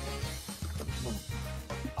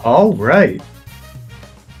 All right.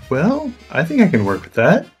 Well, I think I can work with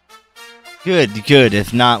that. Good.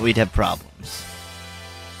 If not, we'd have problems.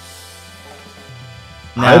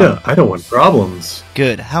 I Now, don't want problems.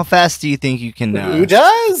 Good. How fast do you think you can? Who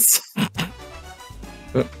does?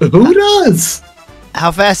 Who does?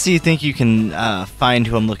 How fast do you think you can find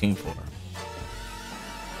who I'm looking for?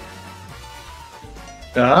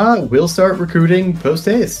 We'll start recruiting post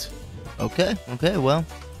haste. Okay. Well,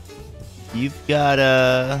 you've got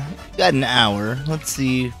an hour. Let's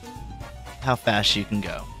see how fast you can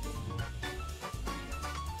go.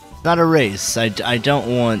 It's not a race. I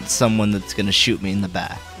don't want someone that's gonna shoot me in the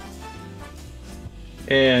back.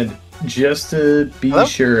 And just to be Hello?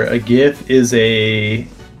 sure, a GIF is a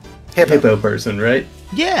hippo person, right?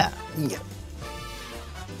 Yeah. Yeah.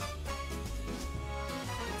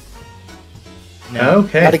 No.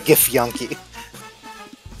 Okay. Not a GIF Yankee,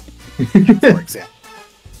 for example.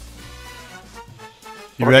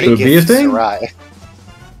 You Or ready? Would be a thing? Sarai.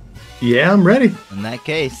 Yeah, I'm ready. In that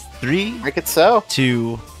case, 3, Make it so.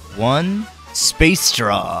 2, 1. Space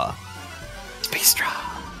straw. Space Straw.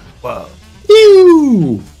 Whoa.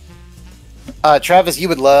 Ew! Travis, you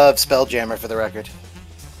would love Spelljammer for the record.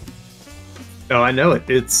 Oh, I know it.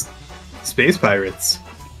 It's Space Pirates.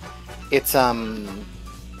 It's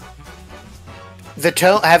the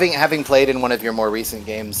tone, having played in one of your more recent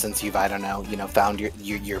games since you've, I don't know, found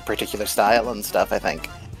your particular style and stuff, I think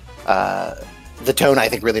the tone, I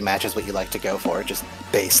think, really matches what you like to go for, just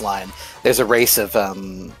baseline. There's a race of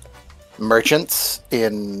merchants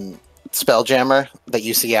in Spelljammer that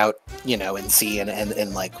you see out, in sea and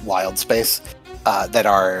in like wild space, that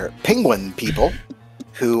are penguin people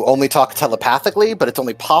who only talk telepathically, but it's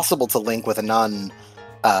only possible to link with a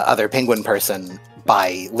other penguin person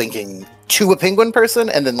by linking to a penguin person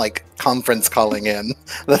and then like conference calling in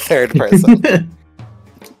the third person.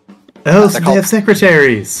 Oh, so they have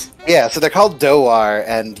secretaries. Yeah, so they're called Doar,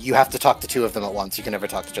 and you have to talk to two of them at once. You can never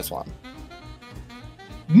talk to just one.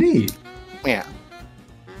 Neat. Yeah.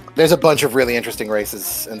 There's a bunch of really interesting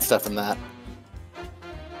races and stuff in that.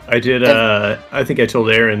 I did, I think I told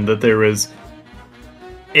Aaron that there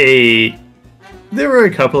were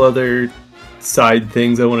a couple other side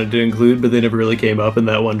things I wanted to include, but they never really came up in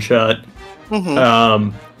that one shot.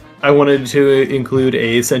 Mm-hmm. I wanted to include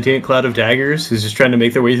a sentient cloud of daggers who's just trying to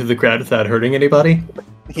make their way through the crowd without hurting anybody.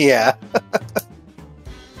 Yeah.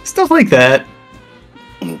 Stuff like that.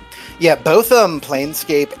 Yeah, both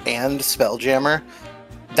Planescape and Spelljammer,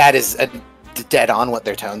 that is dead on what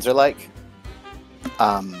their tones are like.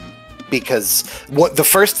 Because the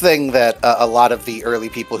first thing that a lot of the early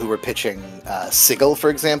people who were pitching Sigil,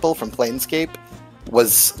 for example, from Planescape,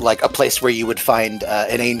 was like a place where you would find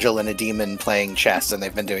an angel and a demon playing chess, and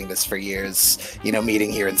they've been doing this for years,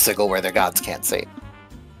 meeting here in Sigil where their gods can't see.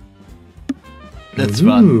 That's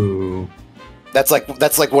fun. That's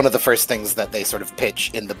like one of the first things that they sort of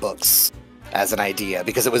pitch in the books as an idea,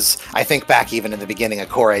 because it was, I think, back even in the beginning, a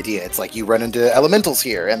core idea. It's like you run into elementals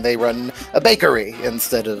here and they run a bakery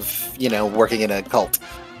instead of, working in a cult.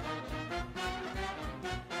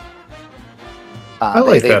 I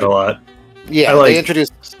like that a lot. Yeah, they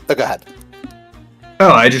introduced... Oh, go ahead.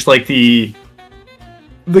 Oh, I just like the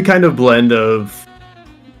kind of blend of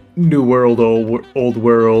new world, old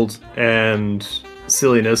world, and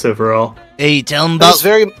silliness overall. Hey, tell him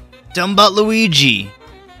about Luigi.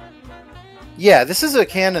 Yeah, this is a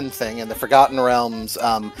canon thing in the Forgotten Realms.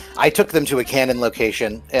 I took them to a canon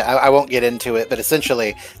location. I won't get into it, but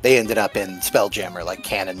essentially they ended up in Spelljammer, like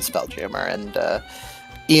canon Spelljammer, and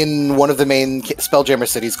in one of the main Spelljammer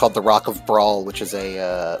cities called the Rock of Brawl, which is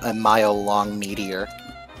a mile-long meteor,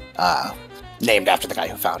 named after the guy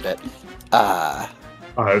who found it.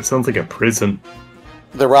 It sounds like a prison.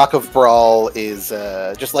 The Rock of Brawl is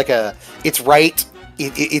just like it's right.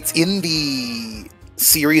 It's in the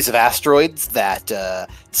series of asteroids that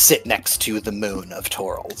sit next to the moon of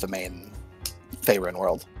Toril, the main Faerun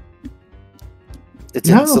world. It's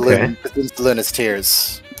in Saloon's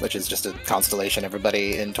Tears, which is just a constellation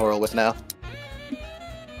everybody in Toril would know.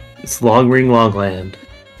 It's Long Ring Longland.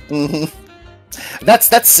 Mm-hmm.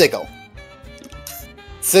 That's Sigil.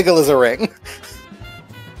 Sigil is a ring.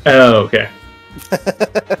 Oh, okay.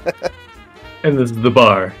 And this is the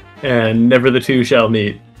bar, and never the two shall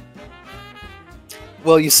meet.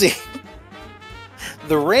 Well, you see,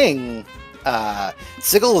 the ring,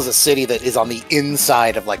 Sigil is a city that is on the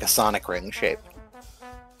inside of like a sonic ring shape.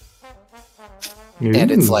 Ooh. And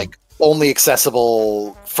it's like only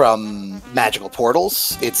accessible from magical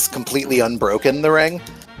portals. It's completely unbroken, the ring.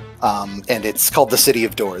 And it's called the City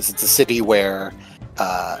of Doors. It's a city where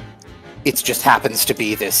it just happens to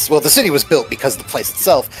be this... Well, the city was built because the place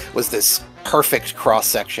itself was this perfect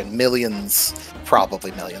cross-section.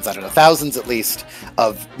 Probably millions, I don't know, thousands at least,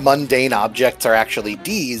 of mundane objects are actually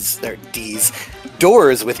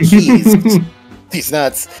doors with keys. These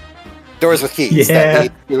nuts. Doors with keys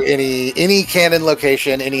that lead to any canon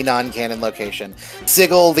location, any non-canon location.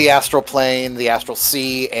 Sigil, the Astral Plane, the Astral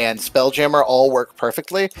Sea, and Spelljammer all work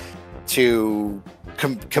perfectly to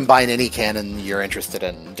combine any canon you're interested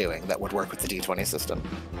in doing that would work with the D20 system.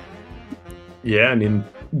 Yeah, I mean,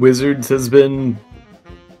 Wizards has been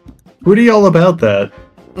pretty all about that.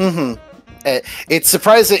 Mm-hmm. It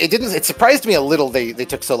surprised me a little they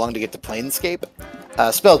took so long to get to Planescape.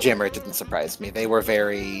 Spelljammer, it didn't surprise me. They were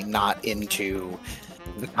very not into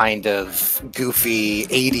the kind of goofy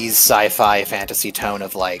 80s sci-fi fantasy tone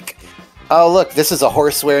of like, oh look, this is a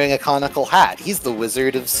horse wearing a conical hat. He's the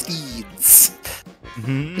Wizard of Steeds.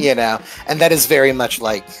 You know, and that is very much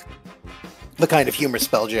like the kind of humor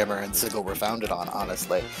Spelljammer and Sigil were founded on,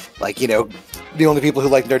 honestly. Like, you know, the only people who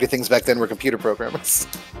liked nerdy things back then were computer programmers.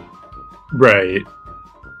 Right.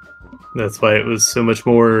 That's why it was so much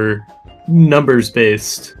more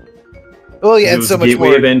numbers-based. Well, yeah, It and was so a much gateway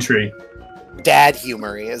more of entry. dad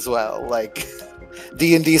humory as well. Like,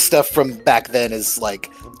 D&D stuff from back then is like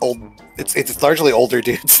old. It's largely older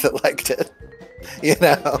dudes that liked it. You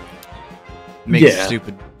know? Make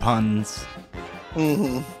stupid puns.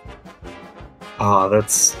 Ah,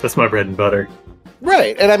 that's my bread and butter.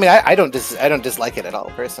 Right, and I mean, I don't dislike it at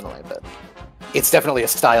all personally, but it's definitely a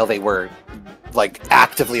style they were like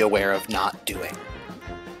actively aware of not doing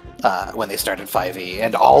when they started 5e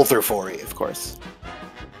and all through 4e, of course.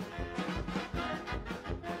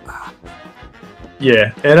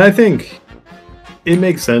 Yeah, and I think it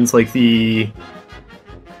makes sense. Like the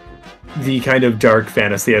kind of dark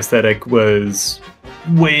fantasy aesthetic was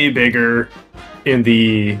way bigger in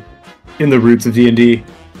the roots of D&D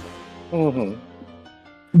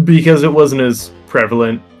because it wasn't as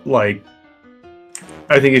prevalent. Like,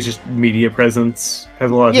 I think it's just media presence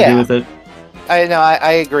has a lot to do with it. I know,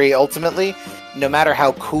 I agree. Ultimately, no matter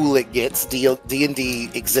how cool it gets, D&D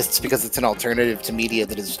exists because it's an alternative to media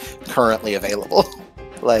that is currently available.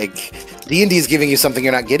 Like, D&D is giving you something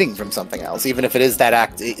you're not getting from something else, even if it is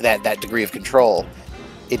that degree of control.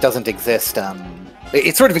 It doesn't exist.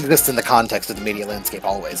 It sort of exists in the context of the media landscape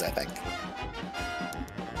always, I think.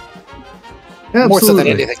 Absolutely. More so than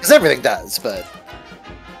anything, because everything does, but,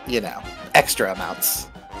 you know, extra amounts.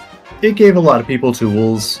 It gave a lot of people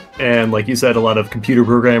tools, and like you said, a lot of computer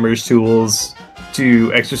programmers tools to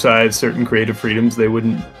exercise certain creative freedoms they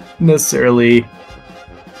wouldn't necessarily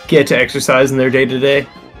get to exercise in their day-to-day.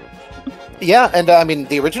 Yeah, and I mean,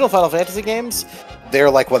 the original Final Fantasy games, they're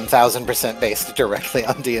like 1000% based directly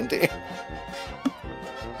on D&D.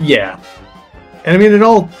 Yeah. And I mean, it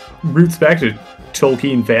all roots back to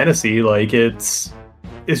Tolkien fantasy. Like, it's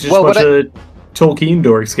just a bunch of Tolkien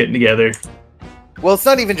dorks getting together. Well, it's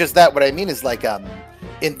not even just that. What I mean is, like,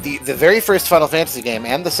 in the very first Final Fantasy game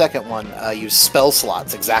and the second one use spell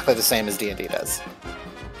slots exactly the same as D&D does.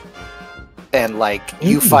 And, like,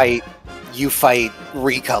 you fight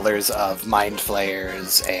recolors of Mind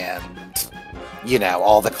Flayers and, you know,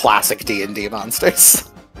 all the classic D&D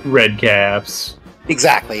monsters. Red caps.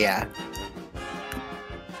 Exactly, yeah.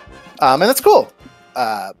 And that's cool.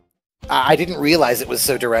 I didn't realize it was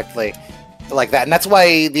so directly like that, and that's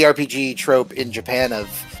why the RPG trope in Japan of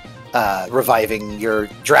dragging your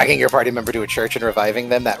party member to a church and reviving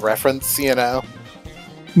them, that reference, you know?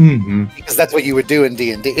 Because that's what you would do in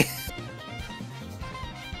D&D.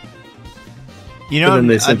 You know, and then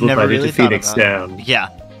they I've simplified never it really to Phoenix Down. Yeah.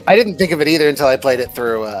 I didn't think of it either until I played it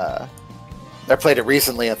through, I played it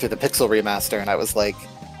recently through the Pixel remaster, and I was like,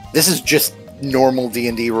 this is just normal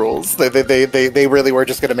D&D rules. They really were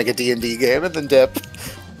just going to make a D&D game and then dip.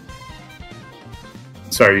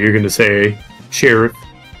 Sorry, you're going to say sheriff?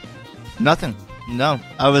 Nothing. No,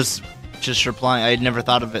 I was just replying. I had never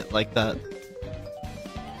thought of it like that.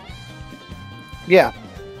 Yeah.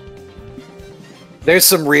 There's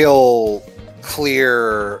some real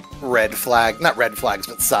clear not red flags,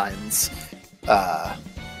 but signs.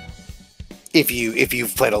 If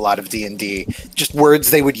you've played a lot of D&D, just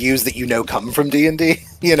words they would use that you know come from D&D,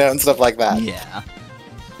 you know, and stuff like that. Yeah.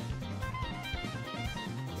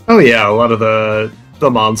 Oh yeah, a lot of the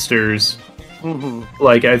monsters.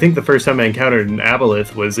 Like, I think the first time I encountered an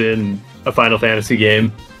aboleth was in a Final Fantasy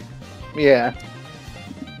game. Yeah.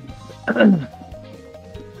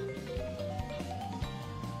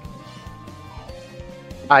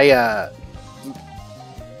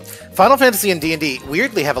 Final Fantasy and D&D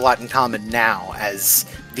weirdly have a lot in common now as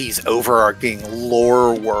these overarching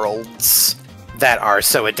lore worlds that are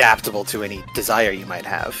so adaptable to any desire you might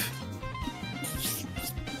have.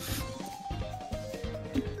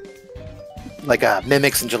 Like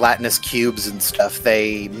mimics and gelatinous cubes and stuff,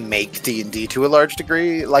 they make D&D to a large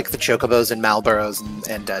degree, like the chocobos and Malboros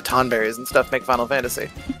and tonberries and stuff make Final Fantasy.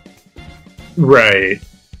 Right.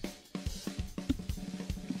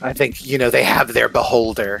 I think, you know, they have their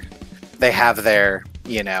Beholder. They have their,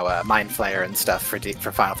 you know, Mind Flayer and stuff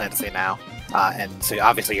for Final Fantasy now. And so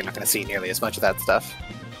obviously you're not going to see nearly as much of that stuff.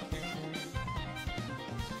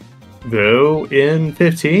 Though, in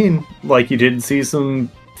 15, like, you did see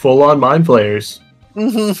some full-on Mind Flayers.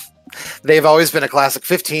 They've always been a classic.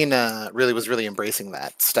 15 was really embracing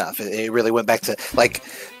that stuff. It really went back to, like,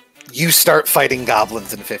 you start fighting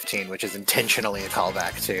goblins in 15, which is intentionally a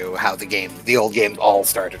callback to how the old games all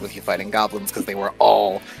started with you fighting goblins because they were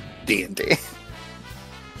all D&D.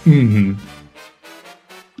 Mm-hmm.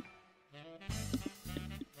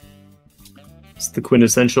 It's the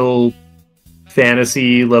quintessential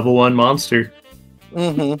fantasy level 1 monster.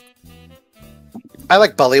 Mm-hmm. I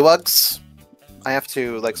like bullywugs. I have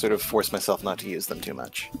to like sort of force myself not to use them too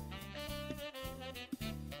much.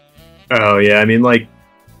 Oh yeah, I mean, like,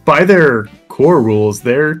 by their core rules,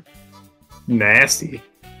 they're nasty.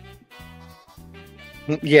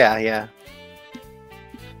 Yeah.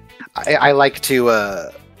 I like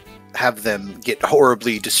to have them get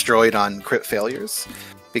horribly destroyed on crit failures,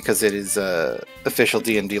 because it is official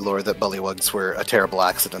D&D lore that bullywugs were a terrible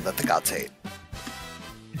accident that the gods hate.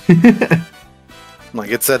 Like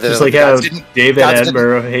it said, just like how David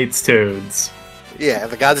Attenborough hates toads. Yeah,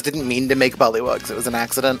 the gods didn't mean to make bullywugs. It was an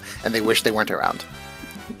accident, and they wish they weren't around.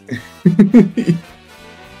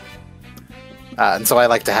 And so I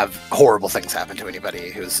like to have horrible things happen to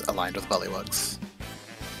anybody who's aligned with bullywugs.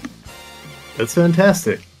 That's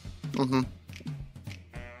fantastic. Mm-hmm.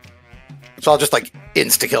 So I'll just like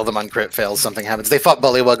insta-kill them on crit fails. Something happens. They fought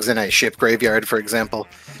bullywugs in a ship graveyard, for example,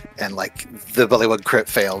 and like the bullywug crit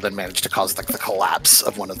failed and managed to cause like the collapse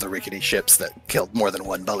of one of the rickety ships that killed more than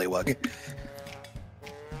one bullywug.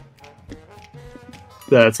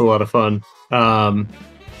 That's a lot of fun.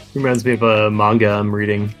 Reminds me of a manga I'm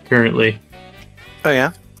reading currently. Oh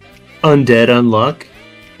yeah? Undead Unluck.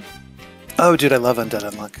 Oh dude, I love Undead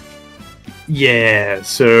Unluck. Yeah,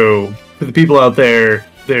 so for the people out there,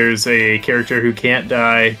 there's a character who can't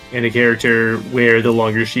die, and a character where the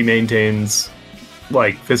longer she maintains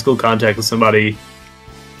like physical contact with somebody,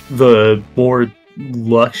 the more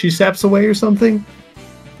luck she saps away or something.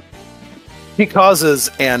 He causes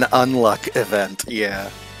an unluck event, yeah.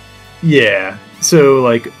 Yeah, so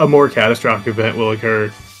like a more catastrophic event will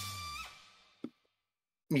occur.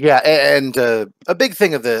 Yeah, and a big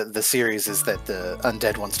thing of the series is that the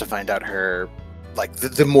undead wants to find out her, like,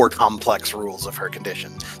 the more complex rules of her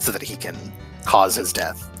condition so that he can cause his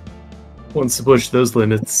death. Wants to push those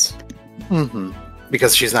limits. Mm-hmm.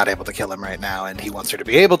 Because she's not able to kill him right now, and he wants her to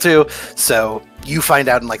be able to, so you find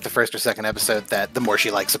out in, like, the first or second episode that the more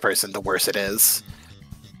she likes a person, the worse it is.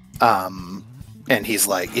 And he's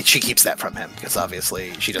like, she keeps that from him, because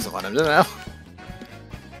obviously she doesn't want him to know.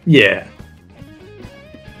 Yeah.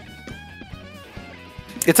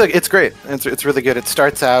 It's great. It's really good. It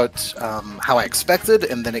starts out how I expected,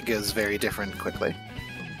 and then it goes very different quickly.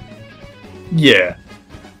 Yeah.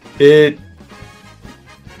 It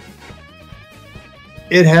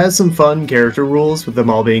has some fun character rules, with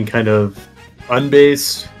them all being kind of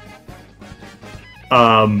unbased.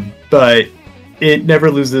 But it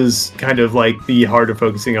never loses kind of like the heart of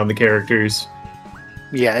focusing on the characters.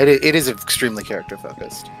 Yeah, it is extremely character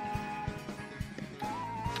focused.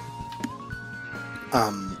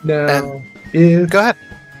 Now, go ahead.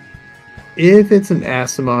 If it's an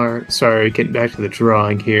Aasimar, sorry, getting back to the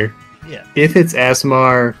drawing here. Yeah. If it's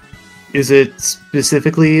Aasimar, is it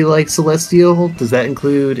specifically like celestial? Does that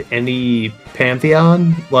include any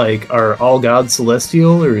pantheon? Like, are all gods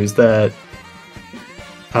celestial, or is that?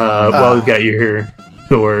 While we've got you here,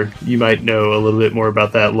 Thor, you might know a little bit more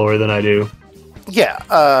about that lore than I do. Yeah.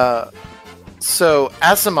 So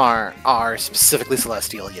Aasimar are specifically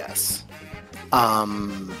celestial, yes.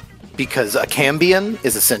 Because a Cambion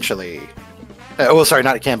is essentially... sorry,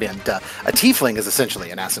 not a Cambion. A Tiefling is essentially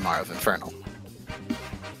an Aasimar of Infernal.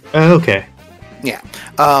 Okay. Yeah.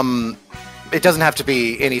 It doesn't have to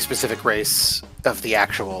be any specific race of the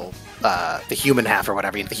actual, the human half or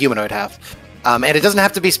whatever, the humanoid half. And it doesn't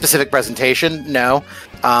have to be specific presentation, no.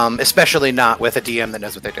 Especially not with a DM that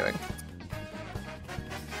knows what they're doing.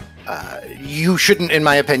 You shouldn't, in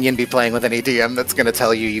my opinion, be playing with any DM that's going to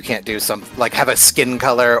tell you you can't do some, like, have a skin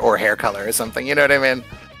color or hair color or something, you know what I mean?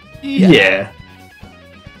 Yeah.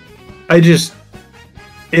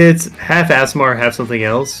 It's half Aasimar, half something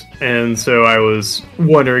else, and so I was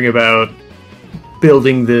wondering about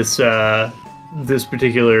building this this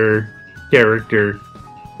particular character.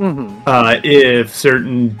 Mm-hmm. If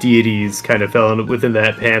certain deities kind of fell within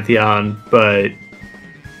that pantheon, but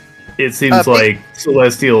it seems like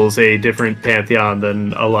Celestial is a different pantheon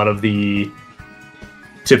than a lot of the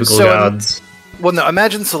typical gods. Well, no,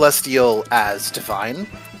 imagine Celestial as divine.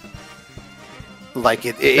 Like,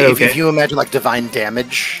 if you imagine, like, divine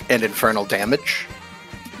damage and infernal damage.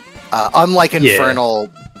 Unlike infernal,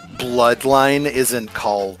 bloodline isn't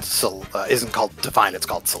called divine, it's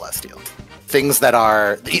called celestial. Things that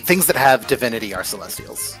have divinity are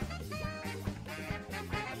celestials.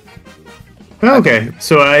 Okay,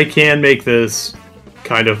 so I can make this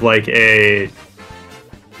kind of like a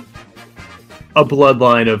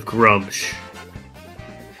bloodline of Grumsh.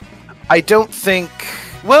 I don't think.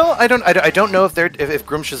 Well, I don't know if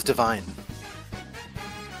Grumsh is divine.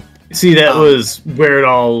 See, that was where it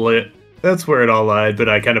all lit. That's where it all lied, but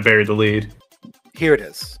I kind of buried the lead. Here it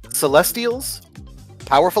is. Celestials,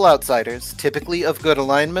 powerful outsiders, typically of good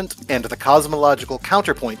alignment, and the cosmological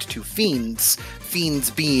counterpoint to fiends.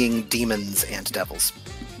 Fiends being demons and devils,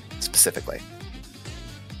 specifically.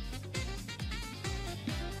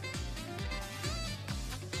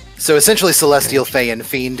 So essentially, Celestial, Fae, and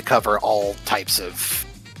Fiend cover all types of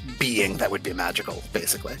being that would be magical,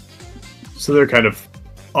 basically. So they're kind of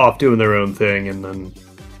off doing their own thing, and then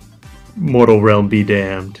mortal realm be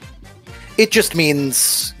damned. It just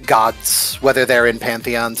means gods, whether they're in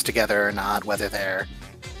pantheons together or not, whether they're...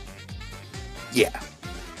 Yeah.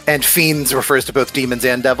 And Fiends refers to both demons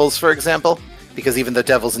and devils, for example, because even though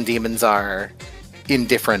devils and demons are in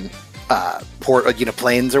different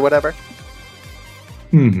planes or whatever,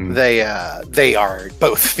 they are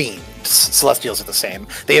both fiends. Celestials are the same.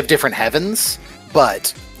 They have different heavens,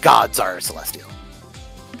 but gods are celestial.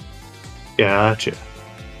 Gotcha.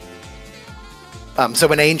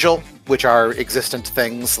 So an angel, which are existent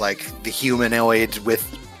things like the humanoid with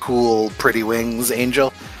cool, pretty wings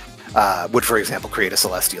angel, would, for example, create a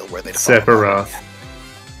celestial where they Sephiroth.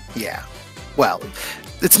 Yeah. Well,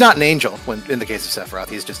 it's not an angel when in the case of Sephiroth.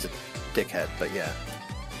 He's just a dickhead, but yeah.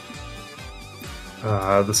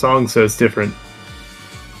 The song says different.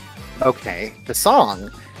 Okay, the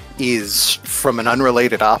song is from an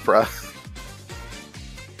unrelated opera.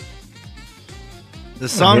 The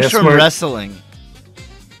song's from wrestling.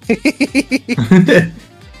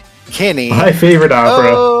 Kenny. My favorite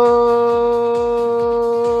opera.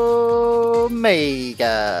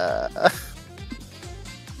 Omega.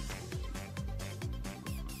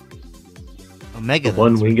 Omega. The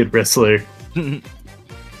one-winged wrestler.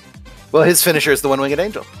 Well, his finisher is the one-winged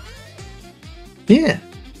angel. Yeah.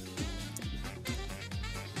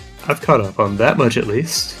 I've caught up on that much at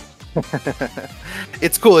least.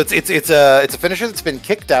 It's cool. It's a finisher that's been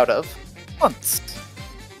kicked out of once.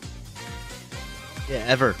 Yeah,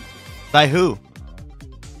 ever. By who?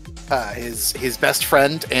 His best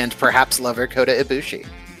friend and perhaps lover, Kota Ibushi.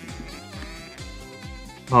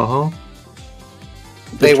 Uh-huh.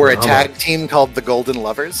 They were a tag team called the Golden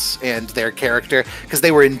Lovers, and their character, because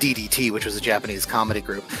they were in DDT, which was a Japanese comedy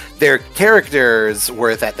group, their characters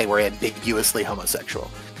were that they were ambiguously homosexual,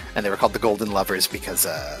 and they were called the Golden Lovers because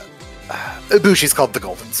Ibushi's called the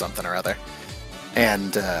Golden something or other,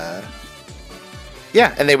 and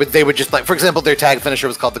yeah, and they would just like, for example, their tag finisher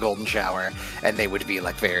was called the Golden Shower, and they would be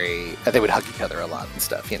like they would hug each other a lot and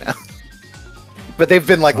stuff, you know. But they've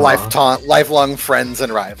been like lifelong friends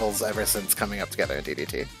and rivals ever since coming up together in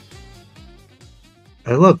DDT.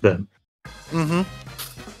 I love them. Mm-hmm.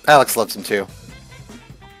 Alex loves them too.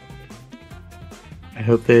 I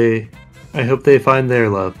hope they find their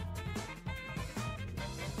love.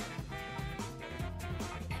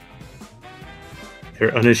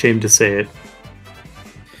 They're unashamed to say it.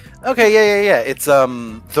 Okay, yeah. It's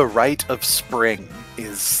The Rite of Spring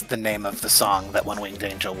is the name of the song that One Winged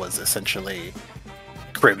Angel was essentially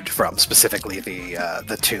cribbed from, specifically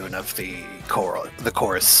the tune of the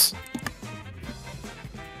chorus.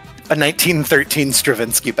 A 1913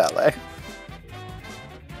 Stravinsky ballet.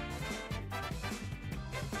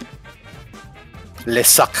 Les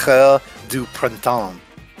Sacres du Printemps.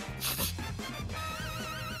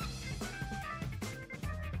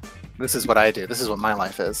 This is what I do. This is what my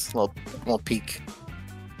life is. A little peek.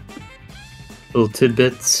 Little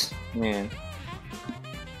tidbits. Yeah.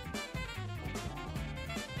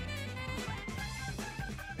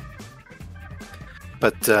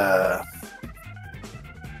 But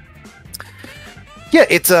yeah,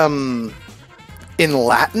 it's in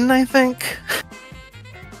Latin, I think,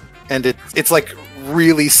 and it's like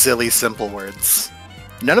really silly, simple words.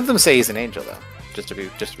 None of them say he's an angel, though. Just to be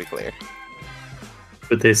clear.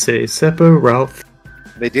 But they say Sephiroth.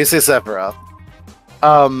 They do say Sephiroth.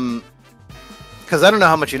 Because I don't know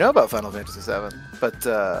how much you know about Final Fantasy VII,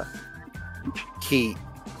 but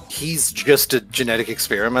he's just a genetic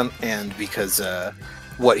experiment, and because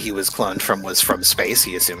what he was cloned from was from space,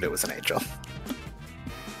 he assumed it was an angel.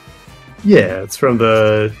 Yeah, it's from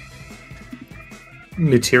the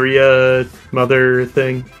Materia mother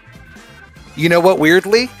thing. You know what?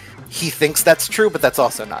 Weirdly, he thinks that's true, but that's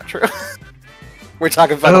also not true. We're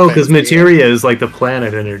talking about because Materia is like the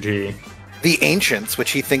planet energy. The ancients,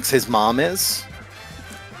 which he thinks his mom is,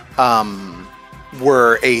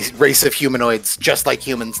 were a race of humanoids just like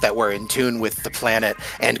humans that were in tune with the planet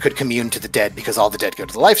and could commune to the dead because all the dead go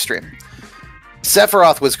to the life stream.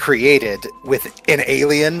 Sephiroth was created with an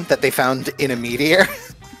alien that they found in a meteor,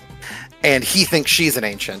 and he thinks she's an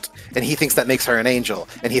ancient, and he thinks that makes her an angel,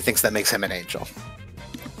 and he thinks that makes him an angel.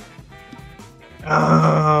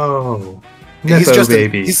 Oh, He's Nepo just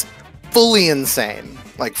baby. he's fully insane,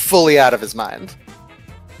 like fully out of his mind.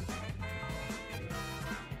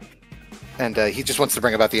 And he just wants to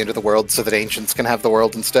bring about the end of the world so that ancients can have the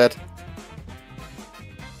world instead.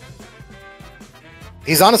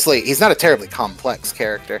 He's not a terribly complex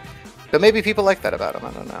character, but maybe people like that about him.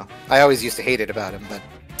 I don't know. I always used to hate it about him, but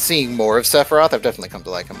seeing more of Sephiroth, I've definitely come to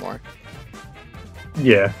like him more.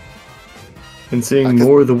 Yeah. And seeing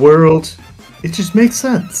more of the world, it just makes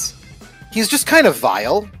sense. He's just kind of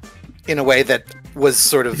vile, in a way that was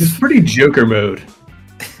sort of... He's pretty Joker mode.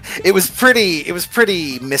 It was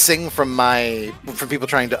pretty missing from people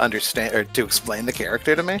trying to understand or to explain the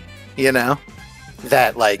character to me, you know?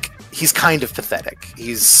 That, like, he's kind of pathetic.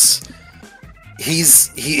 His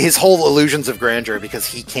whole illusions of grandeur because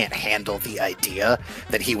he can't handle the idea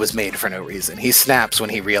that he was made for no reason. He snaps when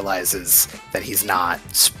he realizes that he's not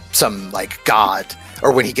some, like, god,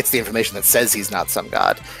 or when he gets the information that says he's not some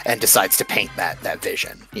god, and decides to paint that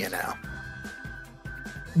vision, you know?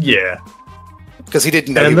 Yeah. Because he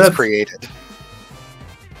didn't know he was created.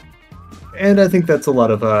 And I think that's a lot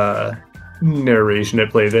of narration at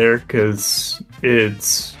play there, because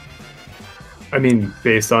it's... I mean,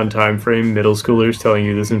 based on time frame, middle schoolers telling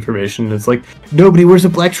you this information, it's like, nobody wears a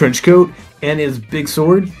black trench coat and his big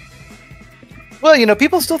sword. Well, you know,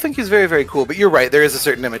 people still think he's very, very cool, but you're right, there is a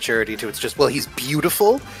certain immaturity to it. It's just, well, he's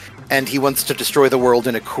beautiful, and he wants to destroy the world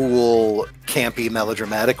in a cool, campy,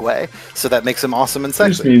 melodramatic way, so that makes him awesome and sexy. I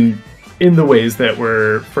just mean, in the ways that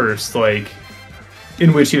were first, like,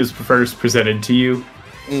 in which he was first presented to you.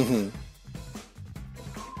 Mm-hmm.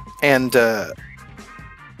 And,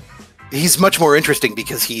 he's much more interesting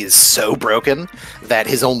because he is so broken that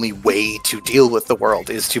his only way to deal with the world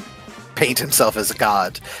is to paint himself as a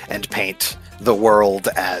god and paint the world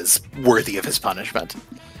as worthy of his punishment.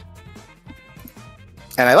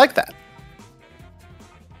 And I like that.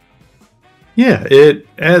 Yeah, it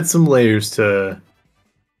adds some layers to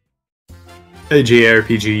a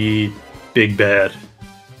JRPG big bad.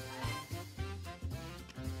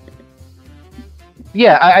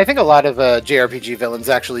 Yeah, I think a lot of JRPG villains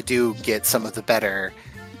actually do get some of the better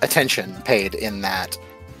attention paid in that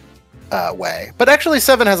way. But actually,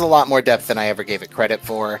 7 has a lot more depth than I ever gave it credit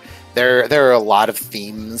for. There are a lot of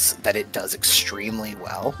themes that it does extremely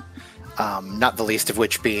well, not the least of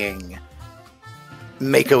which being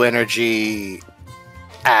Mako energy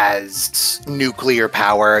as nuclear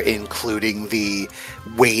power, including the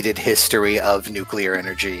weighted history of nuclear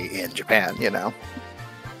energy in Japan, you know?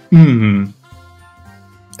 Mm-hmm.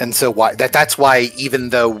 And so that's why, even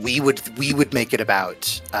though we would make it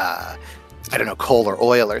about I don't know, coal or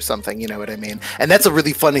oil or something, you know what I mean? And that's a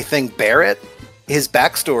really funny thing. Barrett, his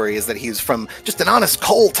backstory is that he's from just an honest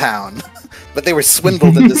coal town, but they were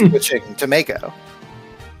swindled into switching to Mako.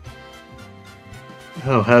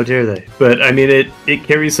 Oh, how dare they? But I mean, it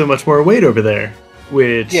carries so much more weight over there,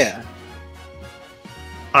 which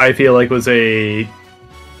I feel like was a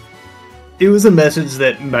message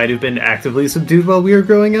that might have been actively subdued while we were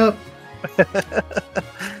growing up.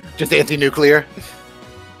 Just anti-nuclear?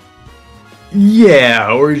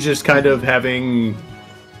 Yeah, or just kind of having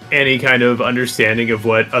any kind of understanding of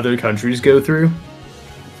what other countries go through.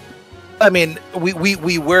 I mean,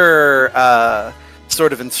 we were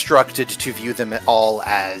sort of instructed to view them all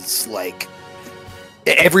as, like,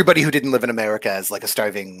 everybody who didn't live in America as, like, a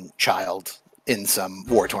starving child in some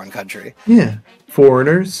war-torn country. Yeah.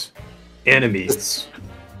 Foreigners. Enemies.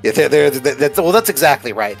 Yeah, that's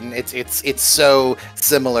exactly right, and it's so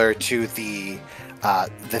similar to the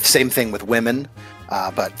same thing with women,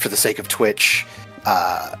 but for the sake of Twitch,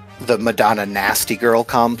 the Madonna nasty girl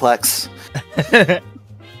complex,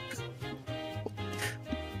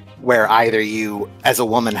 where either you, as a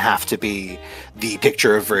woman, have to be the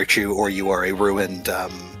picture of virtue, or you are a ruined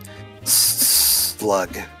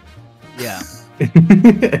slug. Yeah.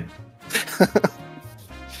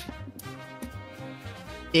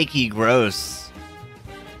 Icky gross.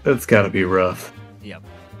 That's gotta be rough. Yep.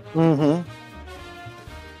 Mm-hmm.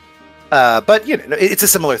 But, you know, it's a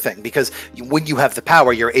similar thing, because when you have the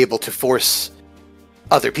power, you're able to force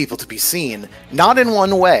other people to be seen, not in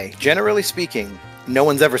one way. Generally speaking, no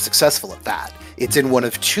one's ever successful at that. It's in one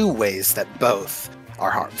of two ways that both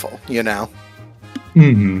are harmful, you know?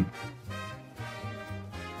 Mm-hmm.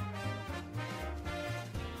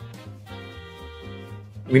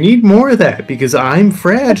 We need more of that, because I'm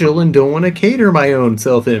fragile and don't want to cater my own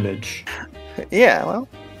self-image. Yeah, well,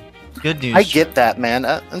 Good news. I get that, man.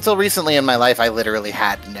 Until recently in my life, I literally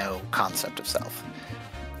had no concept of self.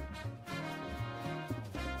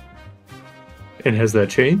 And has that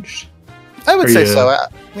changed? I would Are say you- so.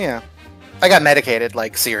 Yeah. I got medicated,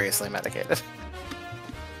 like seriously medicated.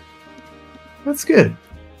 That's good.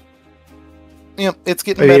 Yep, it's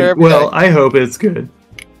getting better every day. I hope it's good.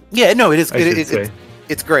 Yeah, no, it is. I should say.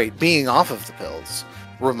 It's great. Being off of the pills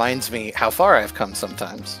reminds me how far I've come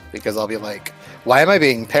sometimes, because I'll be like, why am I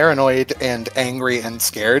being paranoid and angry and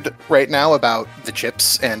scared right now about the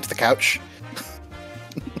chips and the couch?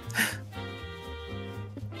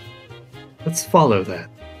 Let's follow that.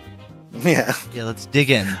 Yeah. Yeah, let's dig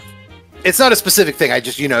in. It's not a specific thing. I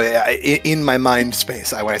just, in my mind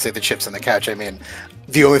space, when I say the chips and the couch, I mean,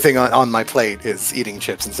 the only thing on my plate is eating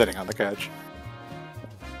chips and sitting on the couch.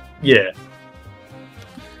 Yeah,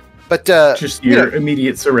 But, just your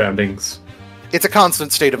immediate surroundings. it's a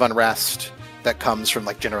constant state of unrest that comes from,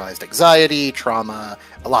 like, generalized anxiety, trauma,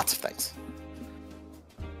 lots of things.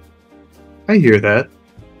 I hear that.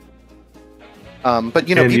 But, And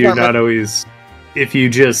people you're aren't not always... If you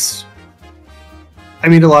just... I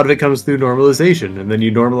mean, a lot of it comes through normalization, and then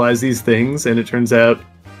you normalize these things, and it turns out,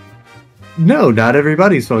 no, not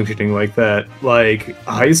everybody's functioning like that. Like,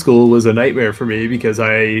 high school was a nightmare for me because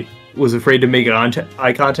I was afraid to make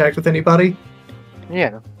eye contact with anybody,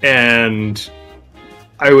 Yeah. and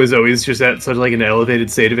I was always just at such like an elevated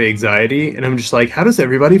state of anxiety, and I'm just like, how does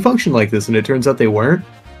everybody function like this? And it turns out they weren't.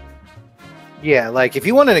 Yeah, like, if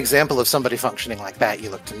you want an example of somebody functioning like that, you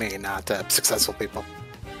look to me, not successful people.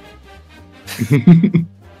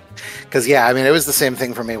 Because, yeah, I mean, it was the same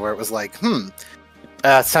thing for me where it was like,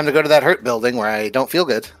 it's time to go to that hurt building where I don't feel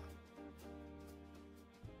good.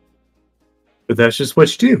 But that's just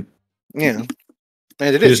what you do. Yeah.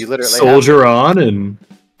 And it You is, just you literally soldier on, and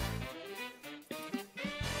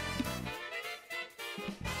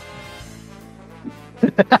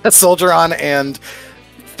have soldier on, and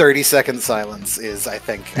 30-second silence is, I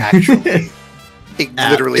think, actually... It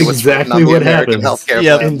literally was written on exactly the what American happens. healthcare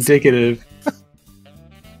Yep. plans. Indicative.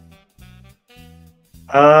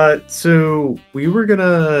 So we were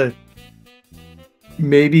gonna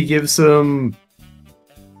maybe give some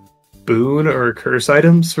boon or curse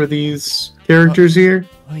items for these characters here.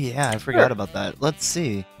 Oh yeah, I forgot about that. Let's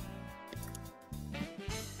see.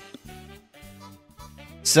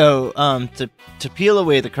 So, to peel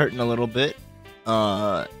away the curtain a little bit,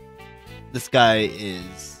 this guy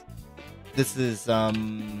is. This is hold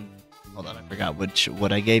on, I forgot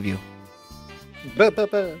what I gave you.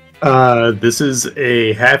 This is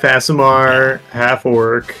a half Asimar, half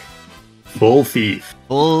orc, full thief.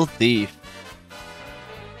 Full thief.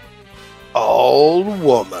 Old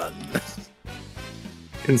woman.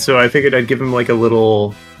 And so I figured I'd give him like a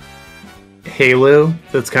little halo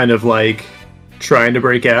that's kind of like trying to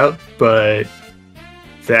break out, but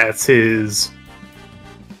that's his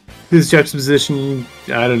juxtaposition,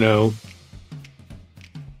 I don't know,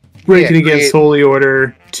 breaking against Holy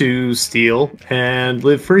Order to steal and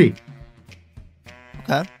live free.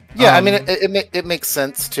 Okay. Yeah, I mean, it makes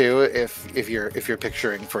sense too if you're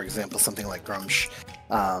picturing, for example, something like Grumsh.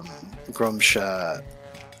 Grumsh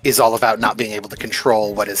is all about not being able to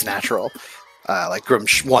control what is natural. Like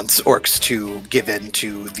Grumsh wants orcs to give in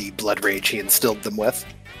to the blood rage he instilled them with.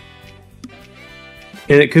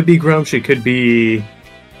 And it could be Grumsh, it could be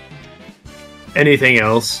anything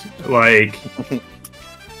else. Like,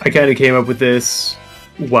 I kind of came up with this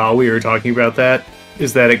while we were talking about that,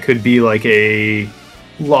 is that it could be like a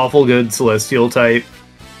lawful good celestial type.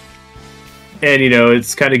 And,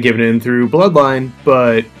 it's kind of given in through bloodline,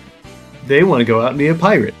 but they want to go out and be a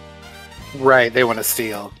pirate. Right, they want to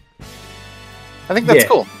steal. I think that's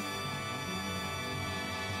cool.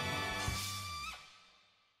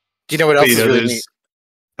 Do you know what else is really there's neat?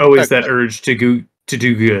 always that urge to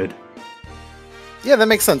do good. Yeah, that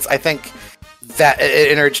makes sense. I think that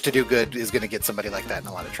an urge to do good is going to get somebody like that in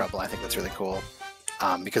a lot of trouble. I think that's really cool.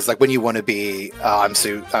 Because like when you want to be, I'm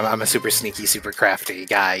a super sneaky, super crafty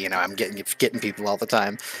guy. I'm getting people all the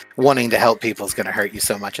time. Wanting to help people is going to hurt you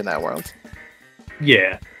so much in that world.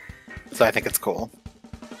 Yeah. So I think it's cool.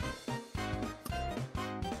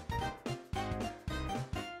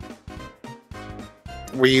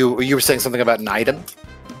 You were saying something about an item?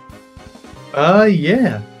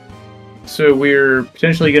 Yeah. So we're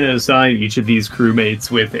potentially going to assign each of these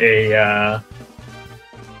crewmates with a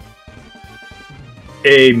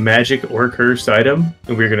magic or cursed item,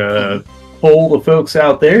 and we're gonna poll the folks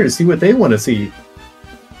out there to see what they want to see.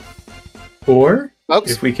 Or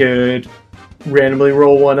if we could randomly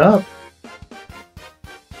roll one up.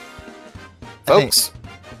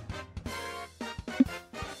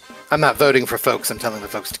 I'm not voting for folks. I'm telling the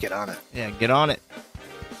folks to get on it. Yeah, get on it.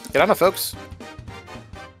 Get on it, folks.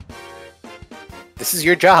 This is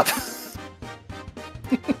your job.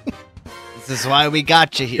 This is why we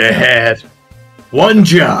got you here. They had one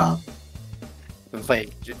job. I'm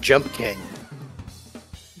playing Jump King.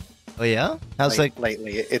 Oh yeah? How's like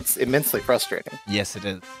lately? It's immensely frustrating. Yes, it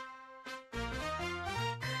is.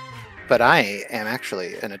 But I am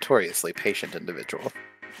actually a notoriously patient individual.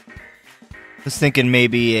 I was thinking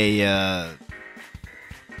maybe an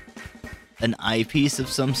eyepiece of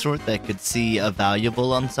some sort that could see a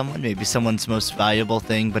valuable on someone. Maybe someone's most valuable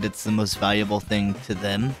thing, but it's the most valuable thing to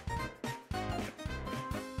them.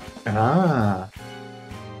 Ah.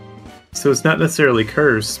 So it's not necessarily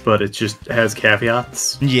cursed, but it just has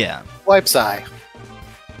caveats. Yeah. Swipe's eye.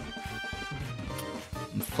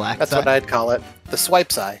 Flax That's eye? what I'd call it. The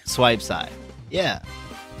swipe's eye. Swipe's eye. Yeah.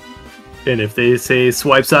 And if they say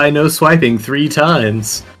swipe's eye, no swiping 3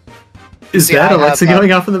 times, is See, that I Alexa have,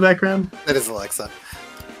 going off in the background? That is Alexa.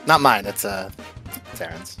 Not mine, it's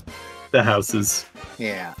Aaron's. The houses.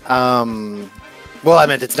 Yeah. Well, I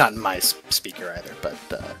meant it's not in my speaker either, but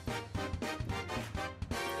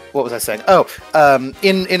what was I saying? Oh,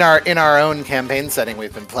 in our own campaign setting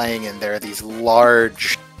we've been playing in, there are these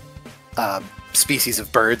large species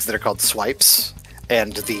of birds that are called swipes,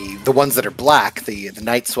 and the ones that are black, the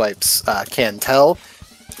night swipes, can tell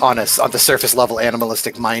on the surface level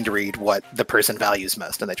animalistic mind read what the person values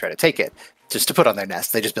most, and they try to take it just to put on their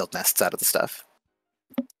nest. They just build nests out of the stuff.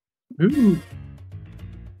 Ooh.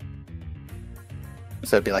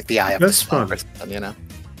 So it'd be like the eye of the That's swamp fun. or something, you know.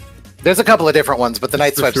 There's a couple of different ones, but the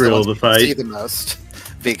night the swipes are the thrill ones of the we fight. see the most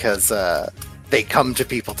because they come to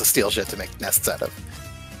people to steal shit to make nests out of.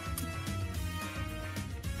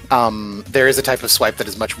 There is a type of swipe that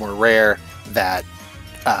is much more rare that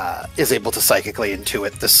is able to psychically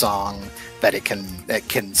intuit the song that it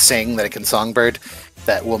can sing, that it can songbird,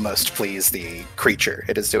 that will most please the creature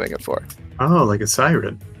it is doing it for. Oh, like a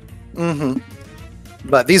siren. Mm-hmm.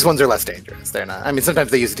 But these ones are less dangerous. They're not. I mean, sometimes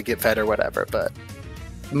they use it to get fed or whatever, but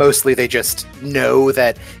mostly they just know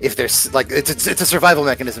that if there's like it's a survival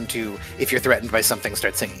mechanism to, if you're threatened by something,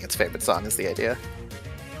 start singing its favorite song is the idea.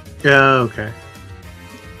 Yeah, okay.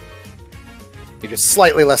 You're just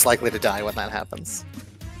slightly less likely to die when that happens.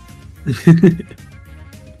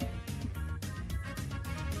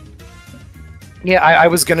 Yeah, I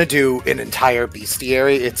was gonna do an entire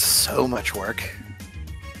bestiary. It's so much work.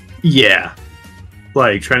 Yeah.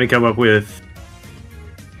 Like, trying to come up with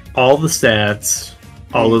all the stats,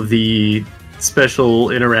 all of the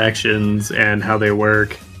special interactions, and how they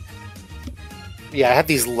work. Yeah, I had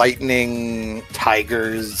these lightning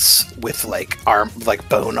tigers with like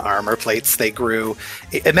bone armor plates they grew.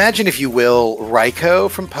 Imagine, if you will, Raikou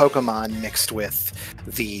from Pokemon mixed with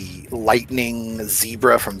the lightning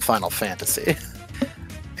zebra from Final Fantasy.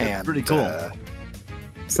 And pretty cool.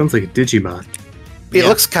 Sounds like a Digimon. It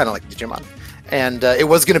looks kind of like Digimon. And it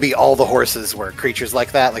was going to be all the horses were creatures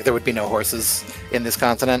like that. Like, there would be no horses in this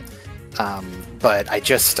continent. But I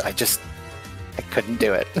couldn't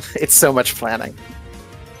do it. It's so much planning.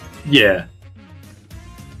 Yeah.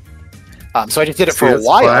 So I just did it See, for a that's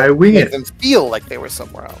why I while. wing Made it. them feel like they were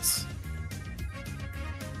somewhere else.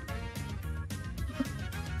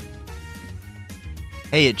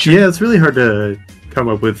 Hey, Yeah, it's really hard to come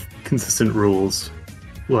up with consistent rules.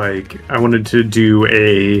 Like, I wanted to do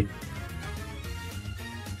a...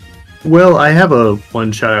 Well, I have a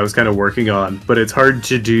one-shot I was kind of working on, but it's hard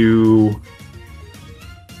to do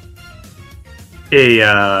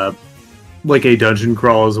a, like a dungeon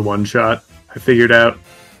crawl as a one-shot, I figured out.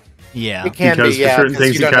 Yeah. It can Because be, for yeah, certain 'cause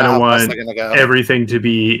things you don't kind know of how fast want they're gonna go. everything to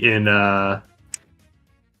be in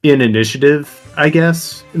initiative, I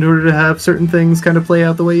guess, in order to have certain things kind of play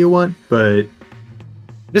out the way you want, but...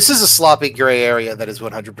 This is a sloppy gray area that is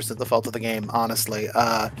 100% the fault of the game, honestly.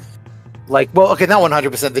 Well, okay, not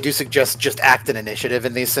 100%. They do suggest just act in initiative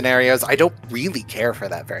in these scenarios. I don't really care for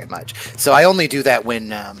that very much. So I only do that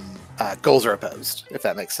when goals are opposed, if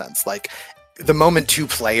that makes sense. Like, the moment two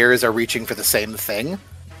players are reaching for the same thing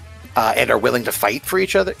and are willing to fight for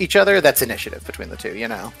each other, that's initiative between the two, you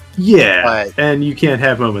know? Yeah, But- and you can't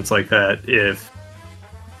have moments like that if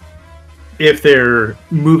they're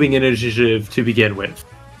moving initiative to begin with.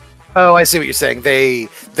 Oh, I see what you're saying. They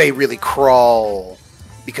really crawl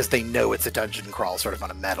because they know it's a dungeon crawl, sort of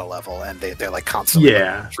on a meta level, and they're like constantly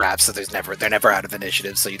Yeah. traps. So they're never out of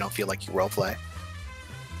initiative, so you don't feel like you roleplay.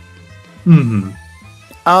 Hmm.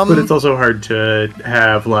 But it's also hard to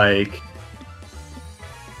have, like...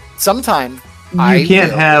 sometime You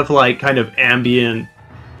can't have, like, kind of ambient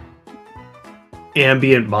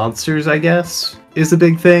monsters, I guess, is a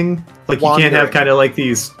big thing. Like you can't have Wandering. kind of like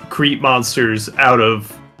these creep monsters out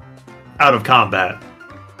of combat.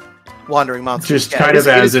 Wandering monsters. Just Yeah, kind it is-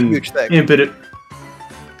 of it as is a an huge thing.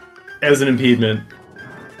 as an impediment.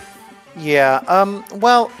 Yeah.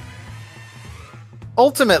 Well,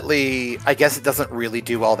 ultimately, I guess it doesn't really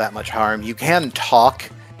do all that much harm. You can talk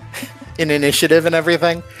in initiative and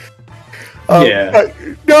everything. Yeah. But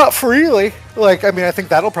not freely. Like, I mean, I think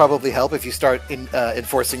that'll probably help if you start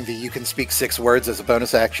enforcing the you can speak 6 words as a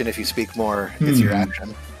bonus action. If you speak more, it's your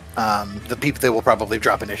action. The people, they will probably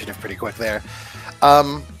drop initiative pretty quick there.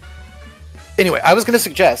 Anyway, I was going to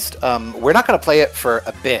suggest, we're not going to play it for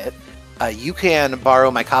a bit. You can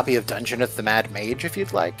borrow my copy of Dungeoneth the Mad Mage if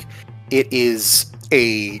you'd like. It is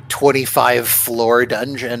a 25 floor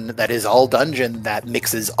dungeon that is all dungeon that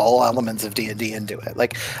mixes all elements of D&D into it.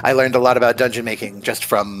 Like, I learned a lot about dungeon making just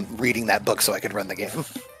from reading that book so I could run the game.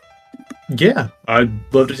 Yeah, I'd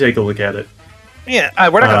love to take a look at it. Yeah,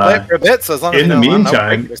 we're not going to play it for a bit, so as long as in you the know, I don't know,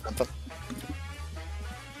 meantime- break or something.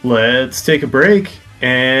 Let's take a break,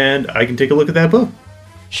 and I can take a look at that book.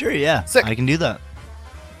 Sure, yeah. Sick. I can do that.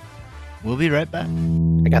 We'll be right back.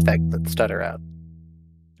 I got that stutter out.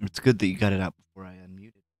 It's good that you got it out before I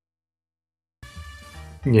unmuted.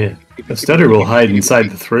 Yeah, a stutter will hide inside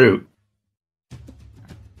the throat.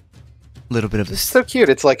 A little bit of a It's so cute.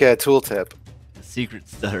 It's like a tooltip. secret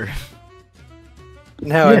stutter.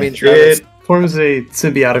 No, Yeah, I mean, Travis, it forms a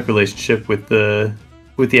symbiotic relationship with the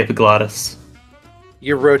epiglottis.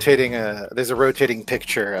 you're rotating there's a rotating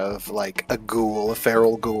picture of like a ghoul, a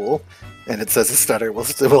feral ghoul, and it says a stutter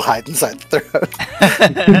will hide inside the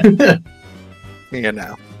throat. You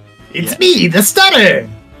know. It's me, the stutter.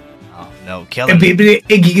 Oh no, kill him.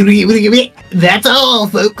 That's all,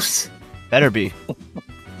 folks. Better be.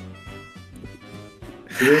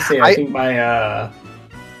 Seriously, I think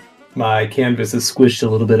my canvas is squished a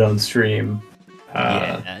little bit on stream.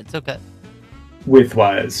 Yeah, it's okay.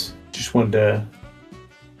 Width-wise, just wanted to.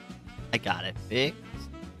 I got it fixed.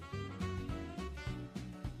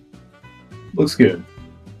 Looks good.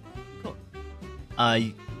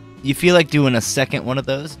 You feel like doing a second one of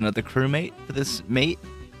those? Another crewmate for this mate?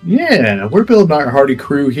 Yeah, we're building our hardy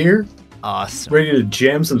crew here, Awesome. ready to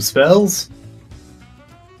jam some spells.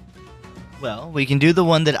 Well, we can do the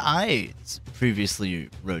one that I previously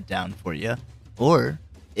wrote down for you. Or,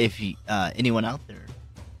 if anyone out there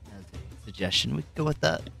has a suggestion, we can go with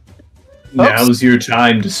that. Now's your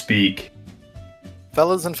time to speak.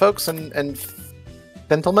 Fellas and folks and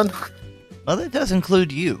gentlemen. Well, that does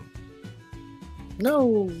include you.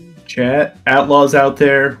 No. Chat, outlaws out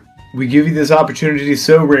there, we give you this opportunity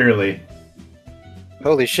so rarely.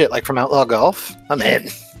 Holy shit, like from Outlaw Golf? I'm in.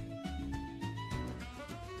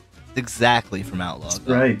 Exactly from Outlaw. That's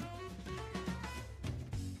Golf. right.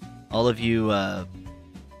 All of you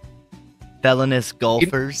felonious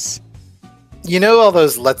golfers. You know all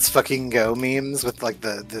those let's fucking go memes with like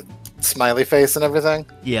the smiley face and everything?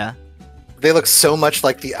 Yeah. They look so much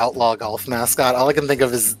like the Outlaw Golf mascot. All I can think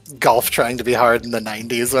of is golf trying to be hard in the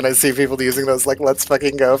 90s when I see people using those like let's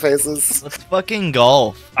fucking go faces. Let's fucking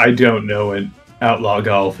golf. I don't know what outlaw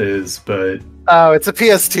golf is, but Oh, it's a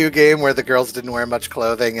PS2 game where the girls didn't wear much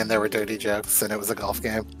clothing and there were dirty jokes and it was a golf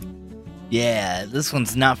game. Yeah, this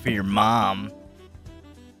one's not for your mom.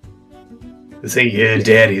 this ain't your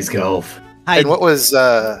daddy's golf. And what was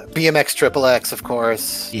BMX Triple X, of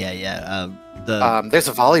course. Yeah. There's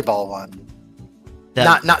a volleyball one.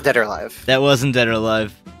 Not Dead or Alive. That wasn't Dead or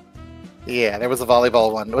Alive. Yeah, there was a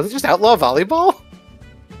volleyball one. Was it just Outlaw Volleyball?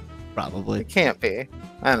 Probably. It can't be.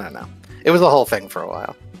 I don't know. It was a whole thing for a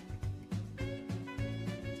while.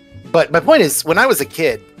 But my point is, when I was a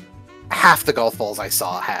kid, half the golf balls I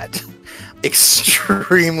saw had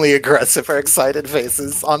extremely aggressive or excited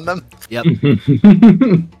faces on them. Yep.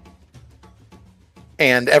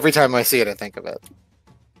 And every time I see it, I think of it.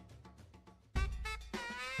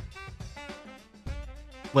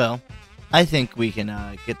 Well, I think we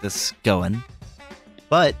can get this going.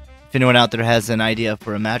 But if anyone out there has an idea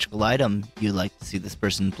for a magical item you'd like to see this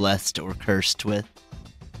person blessed or cursed with,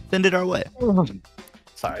 send it our way.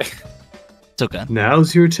 Sorry. It's okay.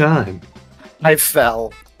 Now's your time. I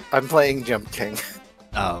fell. I'm playing Jump King.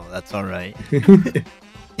 Oh, that's all right.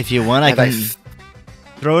 If you want, I And I can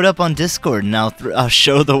throw it up on Discord and I'll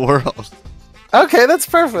show the world. Okay, that's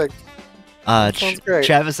perfect. Sounds great.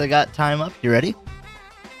 Travis, I got time up. You ready?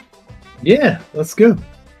 Yeah, let's go.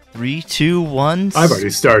 3, 2, 1. I've already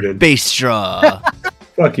started. Bass draw.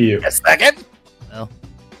 Fuck you. A second. Well,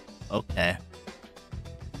 okay.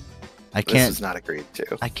 This Can't. is not agreed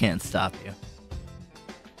to. I can't stop you.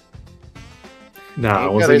 Nah,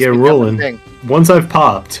 You once I gotta get speak up rolling, and think. once I've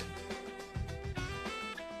popped,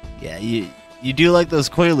 Yeah, you do like those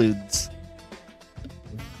Quaaludes.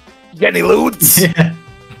 Jenny Loots.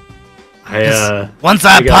 Yeah. Once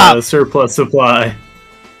I I got pop, a surplus supply.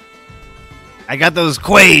 I got those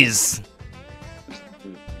quays.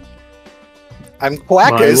 I'm My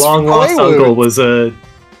Quackers. long lost Quaalude. uncle was a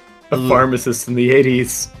pharmacist in the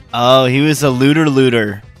 80s. Oh, he was a looter.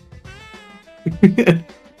 Looter.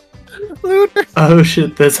 Oh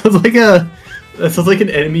shit, that sounds like an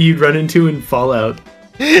enemy you'd run into in Fallout.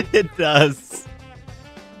 It does.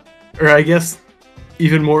 Or I guess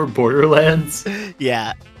even more Borderlands.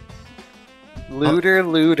 Yeah.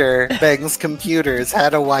 Looter bangs computers,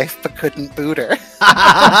 had a wife but couldn't boot her.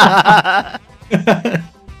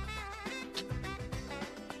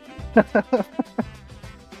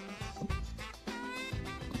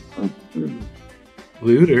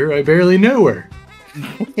 Looter, I barely know her.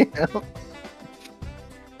 Yeah.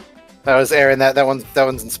 That was Aaron. That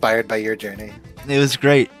one's inspired by your journey. It was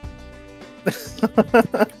great.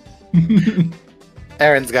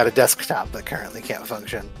 Aaron's got a desktop that currently can't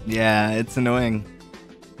function. Yeah, it's annoying.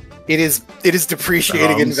 It is depreciating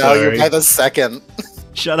Oh, I'm in value sorry. by the second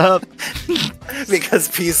Shut up. because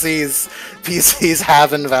PCs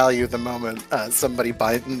have in value the moment somebody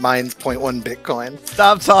mines 0.1 Bitcoin.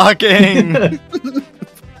 Stop talking.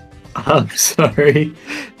 I'm sorry.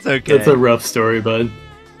 It's okay. That's a rough story, bud.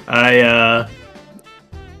 I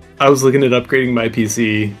was looking at upgrading my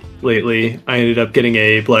PC lately. I ended up getting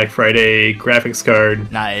a Black Friday graphics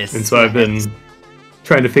card, Nice. and so I've been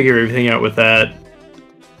trying to figure everything out with that.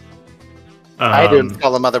 I did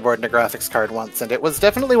install a motherboard and a graphics card once, and it was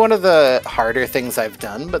definitely one of the harder things I've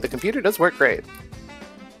done, but the computer does work great.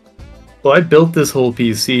 Well, I built this whole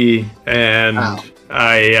PC, and Wow.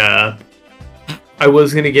 I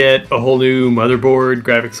was gonna get a whole new motherboard,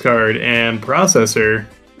 graphics card, and processor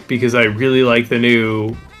because I really like the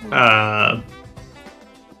new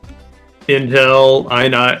Intel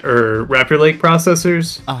i9 or Raptor Lake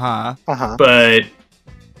processors. Uh-huh. But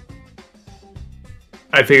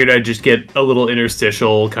I figured I'd just get a little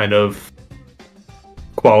interstitial kind of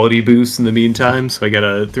quality boost in the meantime, so I got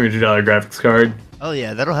a $300 graphics card. Oh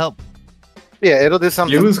yeah, that'll help. Yeah, it'll do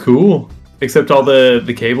something. It was cool, except all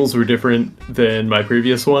the cables were different than my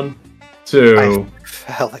previous one. So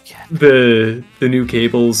Hell again. the new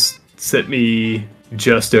cables set me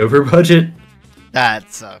just over budget.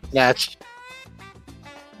 That sucks. Natch.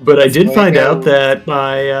 But I That's did the way find it goes. out that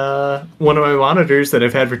my one of my monitors that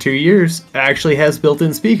I've had for 2 years actually has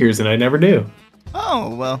built-in speakers, and I never knew.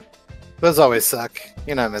 Oh, well. Those always suck.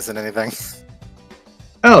 You're not missing anything.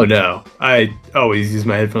 Oh no, I always use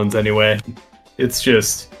my headphones anyway. It's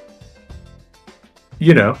just,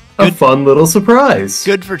 you know, a Good- fun little surprise.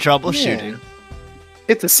 Good for troubleshooting.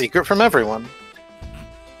 It's a secret from everyone.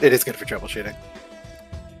 It is good for troubleshooting.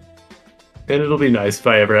 And it'll be nice if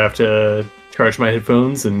I ever have to charge my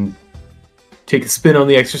headphones and take a spin on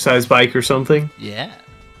the exercise bike or something. Yeah.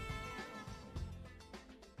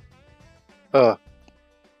 Oh.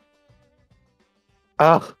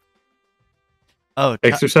 Oh. Oh,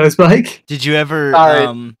 Exercise bike? did you ever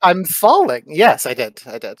Sorry. I'm falling. Yes, I did.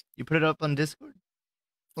 you put it up on Discord?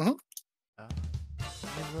 Mhm. Oh.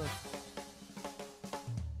 Let me look.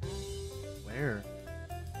 Where?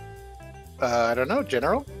 I don't know.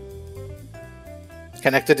 General?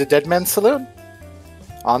 Connected to Dead Man's Saloon?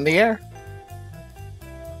 On the air?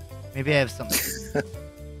 Maybe I have something.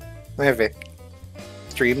 Maybe.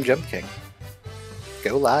 Stream Jump King.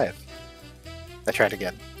 Go live. I tried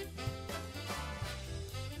again.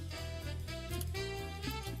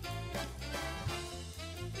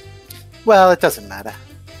 Well, it doesn't matter.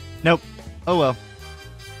 Nope. Oh well.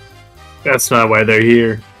 That's not why they're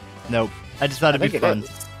here. Nope. I just thought I it'd be think it fun.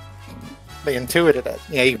 is. They intuited it.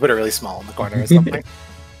 Yeah, you can put it really small in the corner or something.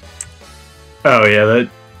 Oh yeah,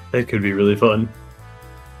 that could be really fun.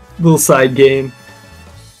 Little side game.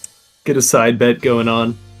 Get a side bet going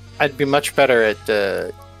on. I'd be much better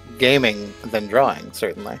at gaming than drawing,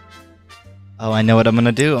 certainly. Oh, I know what I'm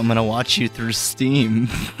gonna do. I'm gonna watch you through Steam.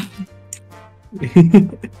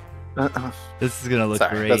 Uh-uh. This is gonna look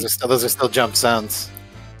Sorry, great. those are still jump sounds.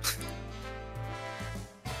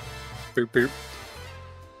 Boop boop.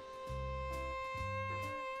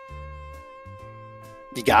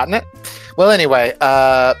 You gotten it? Well, anyway,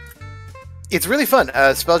 it's really fun.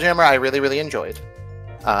 Spelljammer, I really enjoyed.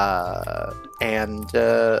 And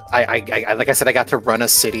I like I said, I got to run a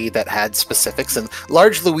city that had specifics. And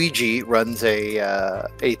Large Luigi runs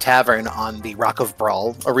a tavern on the Rock of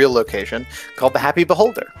Brawl, a real location called the Happy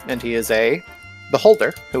Beholder, and he is a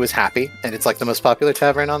beholder who is happy, and it's like the most popular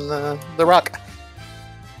tavern on the rock.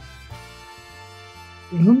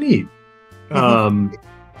 Oh, neat.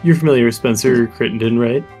 You're familiar with Spencer Crittenden,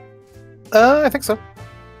 right? I think so.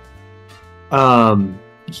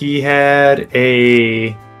 he had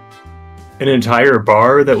an entire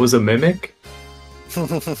bar that was a mimic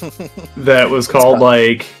that was called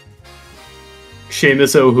like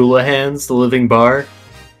Seamus O'Houlihan's The Living Bar.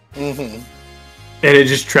 Mm-hmm. And it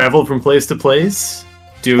just traveled from place to place,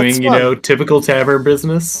 doing, typical tavern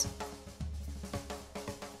business.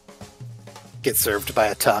 Get served by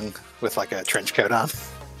a tongue with like a trench coat on.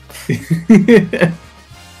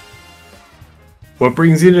 What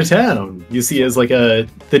brings you to town? You see as like the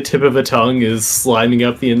tip of a tongue is sliming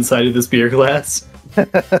up the inside of this beer glass.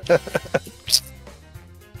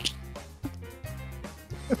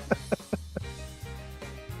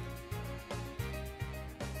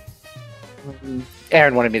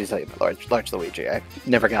 Aaron wanted me to tell you about Large Luigi. I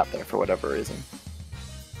never got there for whatever reason.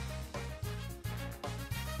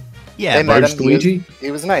 Yeah, Large Luigi? He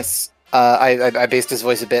was nice. I based his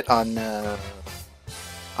voice a bit on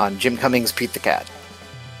Jim Cummings' Pete the Cat.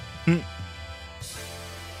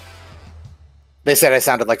 They said I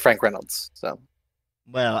sounded like Frank Reynolds, so...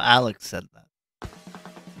 Well, Alex said that.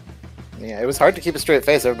 Yeah, it was hard to keep a straight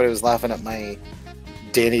face. Everybody was laughing at my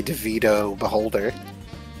Danny DeVito beholder.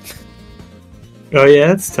 Oh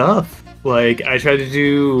yeah, it's tough. Like, I tried to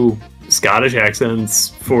do Scottish accents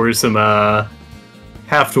for some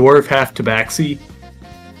half dwarf, half tabaxi.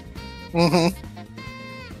 Mm-hmm.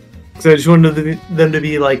 So I just wanted them to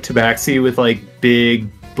be like tabaxi with like big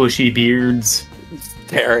bushy beards.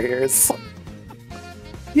 Terriers.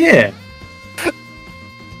 Yeah.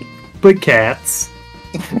 But cats.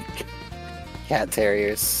 Cat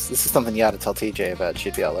terriers. This is something you ought to tell TJ about.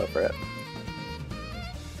 She'd be all over it.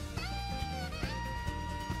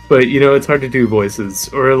 But, it's hard to do voices.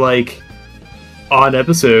 Or, like, on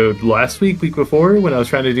episode last week before, when I was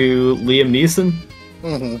trying to do Liam Neeson,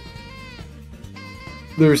 Mm-hmm.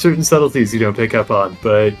 there are certain subtleties you don't pick up on,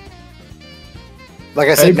 but... Like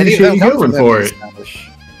I said, many of appreciate them you come going from for them it. Spanish,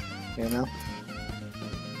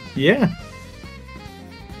 Yeah.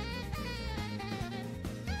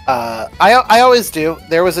 I always do.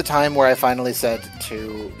 There was a time where I finally said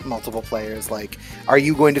to multiple players, like, are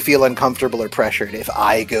you going to feel uncomfortable or pressured if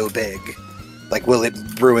I go big? Like, will it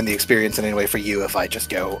ruin the experience in any way for you if I just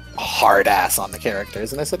go hard ass on the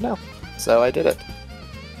characters? And I said no. So I did it.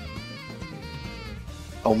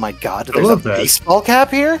 Oh my god, there's a baseball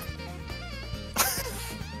cap here?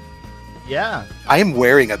 Yeah. I am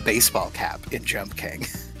wearing a baseball cap in Jump King.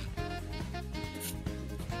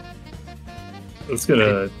 That's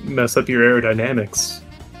gonna mess up your aerodynamics.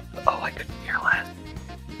 Oh, I couldn't hear that.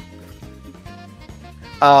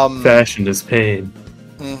 Fashion is pain.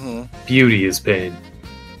 Mm-hmm. Beauty is pain.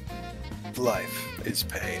 Life is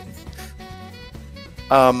pain.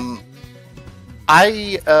 I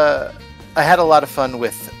had a lot of fun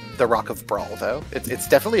with the Rock of Brawl, though. It's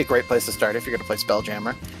definitely a great place to start if you're going to play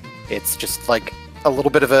Spelljammer. It's just like a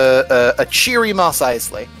little bit of a cheery Mos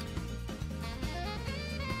Eisley.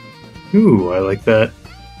 Ooh, I like that.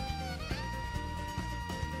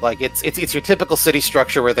 Like it's your typical city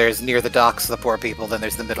structure where there's near the docks the poor people, then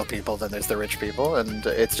there's the middle people, then there's the rich people, and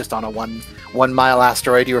it's just on a 1 mile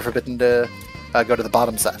asteroid you are forbidden to go to the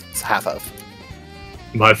bottom half of.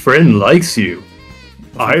 My friend likes you.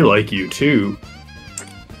 I like you too.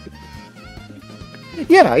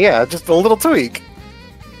 Yeah, just a little tweak.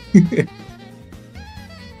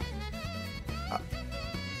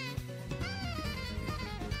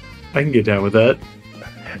 I can get down with that.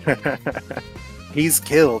 He's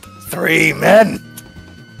killed 3 men.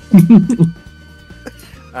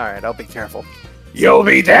 Alright, I'll be careful. You'll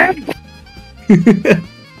be dead!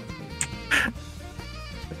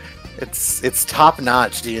 It's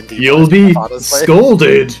top-notch D&D. You'll be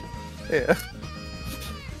scolded! Yeah.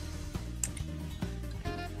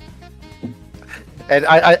 And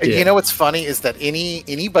I you know what's funny is that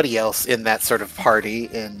anybody else in that sort of party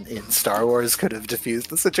in Star Wars could have diffused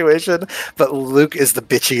the situation, but Luke is the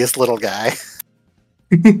bitchiest little guy.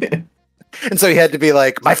 And so he had to be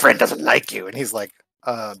like, my friend doesn't like you, and he's like,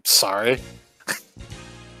 sorry.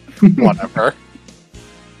 Whatever.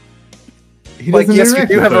 He like, yes, you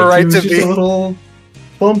do have a right to be a little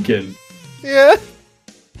bumpkin. Yeah.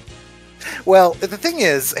 Well, the thing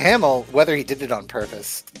is, Hamill, whether he did it on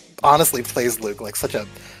purpose, honestly plays Luke like such a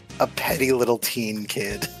petty little teen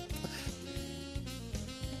kid.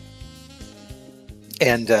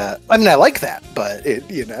 And, I mean, I like that, but,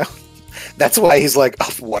 that's why he's like,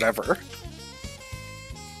 oh, whatever.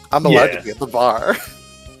 I'm allowed to be at the bar.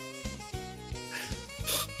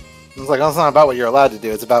 It's like, oh, it's not about what you're allowed to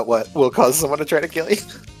do, it's about what will cause someone to try to kill you.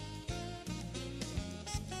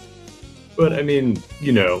 But, I mean,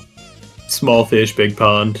 small fish, big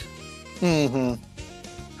pond. Mm-hmm.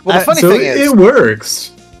 Well, the funny so thing is... it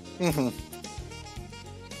works. Mm-hmm.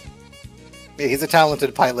 He's a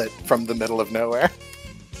talented pilot from the middle of nowhere.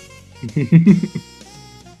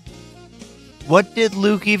 What did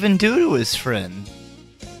Luke even do to his friend?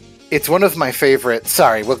 It's one of my favorite.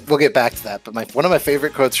 Sorry, we'll get back to that. But one of my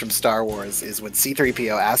favorite quotes from Star Wars is when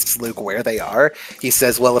C-3PO asks Luke where they are. He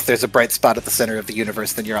says, "Well, if there's a bright spot at the center of the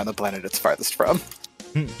universe, then you're on the planet it's farthest from."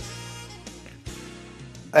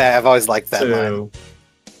 I've always liked that line.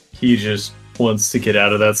 He just wants to get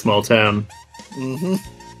out of that small town. Mm-hmm.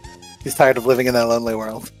 He's tired of living in that lonely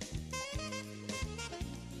world.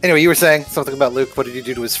 Anyway, you were saying something about Luke. What did he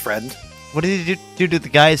do to his friend? What did he do to the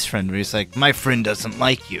guy's friend where he's like, my friend doesn't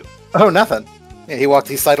like you? Oh, nothing. Yeah,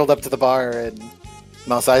 he sidled up to the bar in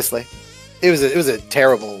Mos Eisley. It was a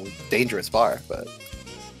terrible, dangerous bar, but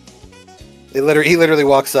he literally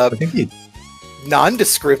walks up, I think he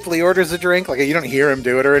nondescriptly orders a drink. Like, you don't hear him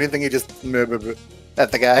do it or anything. He just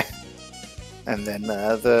at the guy, and then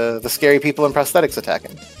the scary people in prosthetics attack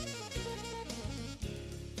him.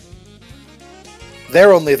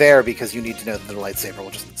 They're only there because you need to know that the lightsaber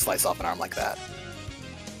will just slice off an arm like that.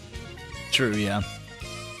 True, yeah.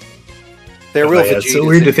 They're real. It's so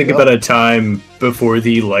weird to think about a time before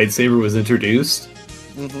the lightsaber was introduced.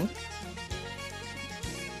 Mm-hmm.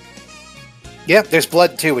 Yeah, there's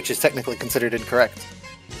blood too, which is technically considered incorrect.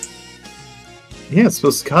 Yeah, it's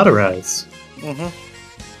supposed to cauterize. Mm-hmm.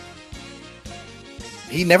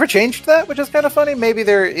 He never changed that, which is kind of funny. Maybe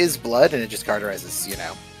there is blood and it just cauterizes,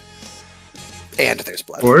 and there's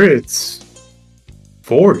blood. Or it's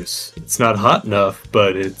force. It's not hot enough,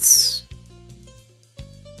 but it's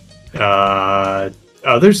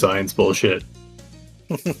other science bullshit.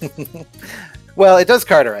 Well, it does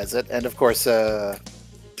cauterize it, and of course,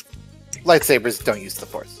 lightsabers don't use the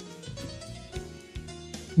force.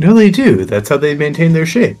 No, they do. That's how they maintain their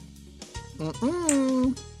shape.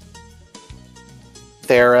 Mm-mm.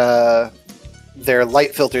 They're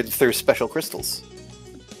light filtered through special crystals.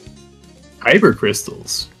 Kyber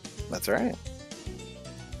crystals. That's right.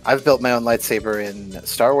 I've built my own lightsaber in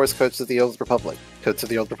Star Wars Codes of the Old Republic.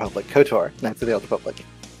 KOTOR, Knights of the Old Republic.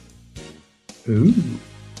 Ooh.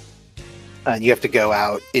 And you have to go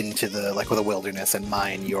out into the wilderness and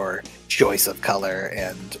mine your choice of color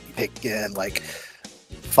and pick and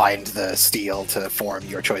find the steel to form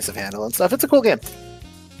your choice of handle and stuff. It's a cool game.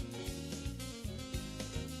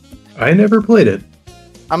 I never played it.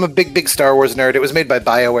 I'm a big Star Wars nerd. It was made by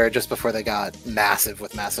BioWare just before they got massive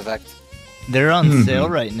with Mass Effect. They're on sale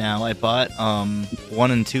right now. I bought 1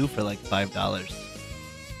 and 2 for $5.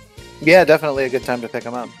 Yeah, definitely a good time to pick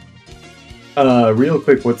them up. Real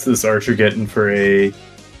quick, what's this archer getting for a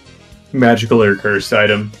magical or cursed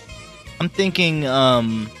item? I'm thinking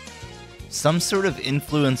some sort of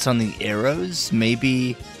influence on the arrows.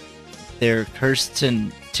 Maybe they're cursed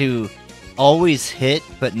to always hit,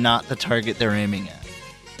 but not the target they're aiming at.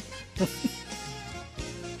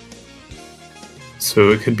 So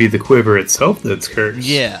it could be the quiver itself that's cursed.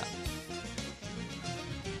 Yeah.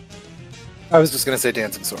 I was just going to say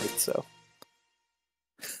dancing sword, so.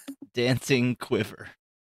 Dancing quiver.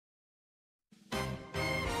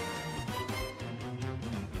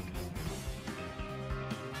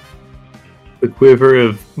 The quiver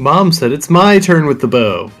of Mom said it's my turn with the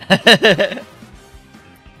bow.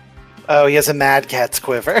 Oh, he has a Mad Cat's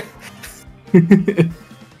quiver.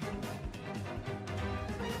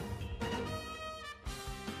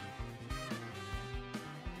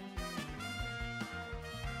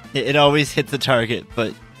 It always hits the target,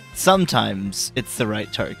 but sometimes it's the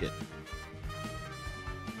right target.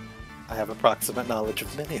 I have approximate knowledge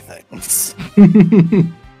of many things.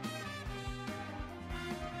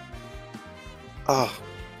 Oh,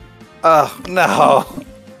 no.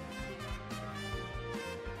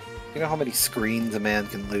 You know how many screens a man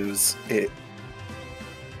can lose?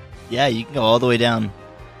 Yeah, you can go all the way down.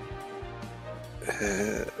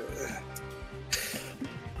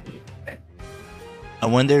 I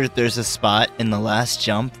wonder if there's a spot in the last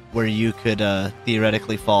jump where you could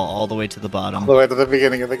theoretically fall all the way to the bottom. All the way to the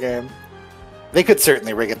beginning of the game. They could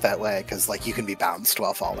certainly rig it that way, because you can be bounced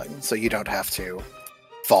while falling, so you don't have to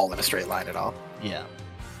fall in a straight line at all. Yeah.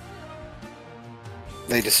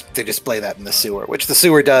 They display that in the sewer, which the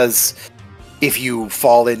sewer does, if you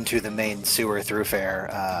fall into the main sewer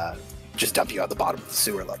thoroughfare, just dump you at the bottom of the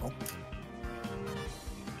sewer level.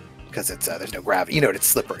 Because it's there's no gravity. It's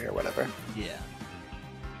slippery or whatever. Yeah.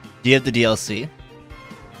 Do you have the DLC?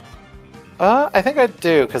 I think I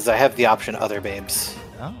do, because I have the option Other Babes.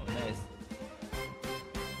 Oh, nice.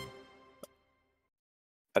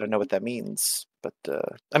 I don't know what that means, but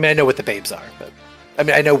I know what the babes are, but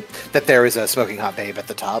I know that there is a smoking hot babe at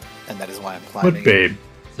the top, and that is why I'm climbing. What babe?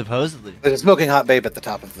 Supposedly. There's a smoking hot babe at the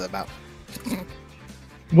top of the mountain.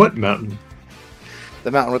 What mountain?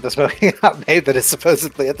 The mountain with the smoking hot babe that is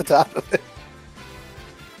supposedly at the top of it.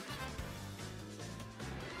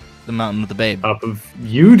 The mountain with the babe. Top of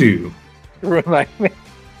you do. Remind me.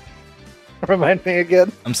 Remind me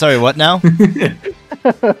again. I'm sorry, what now? Voodoo.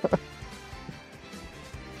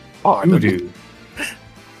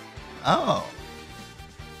 Oh.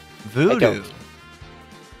 Voodoo.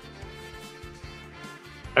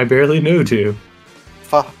 I barely know to.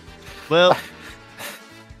 Fuck. Well,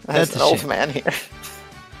 There's that's an a old shame. man here.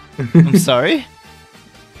 I'm sorry?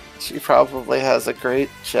 She probably has a great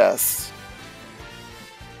chest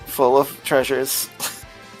full of treasures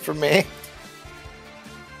for me.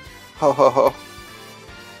 Ho ho ho.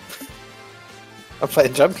 I'm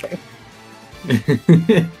playing Jump King.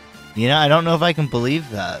 You know, I don't know if I can believe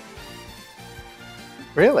that.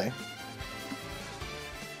 Really?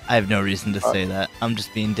 I have no reason to say that. I'm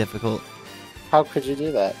just being difficult. How could you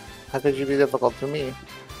do that? How could you be difficult to me?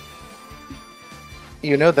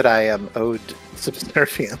 You know that I am owed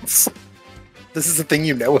subservience. This is a thing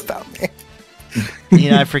you know about me.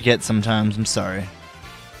 You know, I forget sometimes. I'm sorry.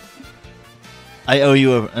 I owe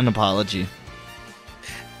you an apology.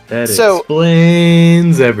 That So-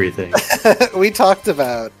 explains everything. We talked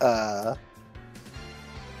about how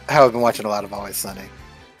I've been watching a lot of Always Sunny.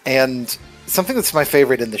 And something that's my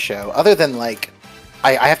favorite in the show, other than like,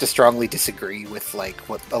 I have to strongly disagree with like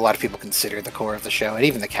what a lot of people consider the core of the show, and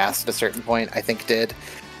even the cast at a certain point I think did,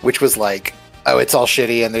 which was like, oh, it's all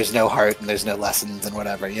shitty and there's no heart and there's no lessons and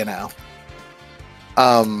whatever, you know.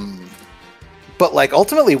 But like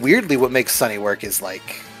ultimately, weirdly, what makes Sunny work is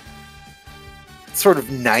like sort of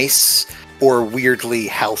nice or weirdly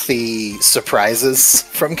healthy surprises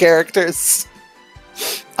from characters.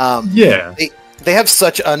 Yeah. They have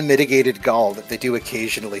such unmitigated gall that they do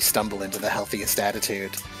occasionally stumble into the healthiest attitude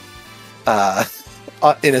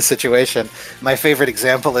in a situation. My favorite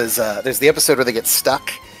example is there's the episode where they get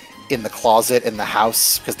stuck in the closet in the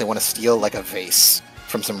house because they want to steal like a vase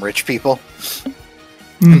from some rich people.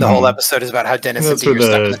 And the whole episode is about how Dennis and That's Dee where are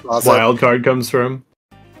stuck in the the closet. wild card comes from.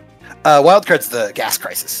 Wildcard's the gas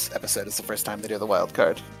crisis episode. It's the first time they do the wild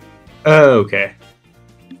card. Oh, okay.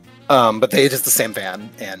 But it is the same van,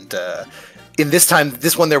 and in this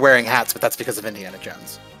one they're wearing hats, but that's because of Indiana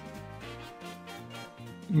Jones.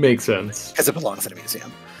 Makes sense. Because it belongs in a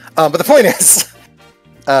museum. But the point is,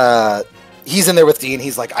 he's in there with Dean.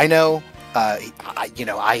 He's like, I know, I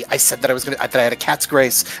said that that I had a cat's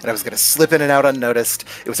grace and I was gonna slip in and out unnoticed.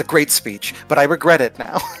 It was a great speech, but I regret it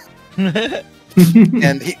now.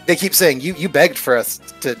 And they keep saying, you begged for us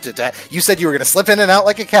to you said you were gonna slip in and out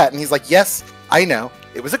like a cat, and he's like, yes, I know,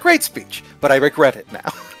 it was a great speech, but I regret it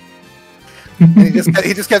now. And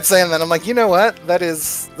he just kept saying that. I'm like, you know what?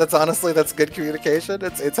 That's good communication.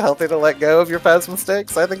 It's healthy to let go of your past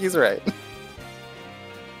mistakes. I think he's right.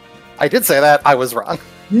 I did say that. I was wrong.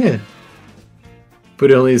 Yeah.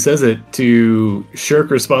 But he only says it to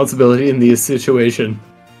shirk responsibility in the situation.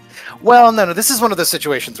 Well, no. This is one of those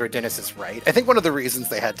situations where Dennis is right. I think one of the reasons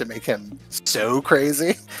they had to make him so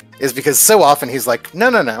crazy is because so often he's like,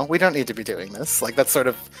 no, we don't need to be doing this. Like, that's sort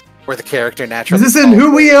of where the character naturally... This isn't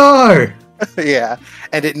who we are! Yeah,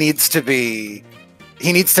 and it needs to be...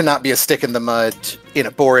 He needs to not be a stick in the mud in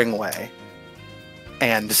a boring way.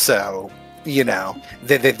 And so, you know,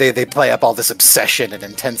 they play up all this obsession and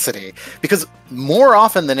intensity. Because more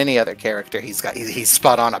often than any other character, he's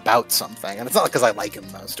spot on about something. And it's not because I like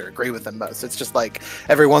him most or agree with him most. It's just like,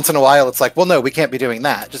 every once in a while, it's like, well, no, we can't be doing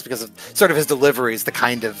that. Just because of sort of his delivery is the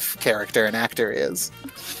kind of character and actor he is.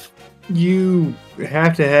 You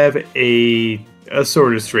have to have a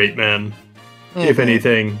sort of straight man. If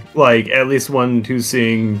anything, like at least one who's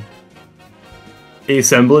seeing a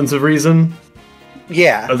semblance of reason.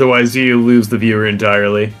 Yeah. Otherwise, you lose the viewer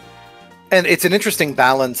entirely. And it's an interesting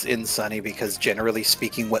balance in Sunny because generally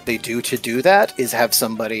speaking, what they do to do that is have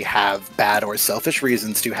somebody have bad or selfish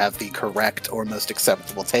reasons to have the correct or most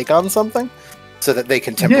acceptable take on something so that they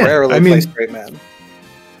can temporarily play straight man.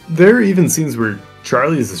 There are even scenes where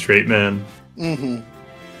Charlie's a straight man. Mm-hmm.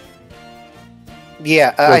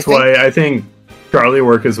 Yeah. That's why I think Charlie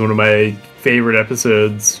Work is one of my favorite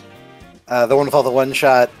episodes. The one with all the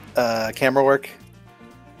one-shot camera work?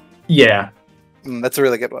 Yeah. That's a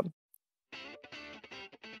really good one.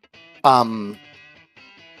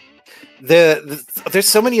 There's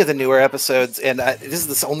so many of the newer episodes, and this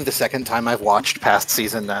is only the second time I've watched past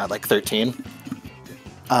season 13.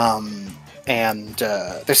 And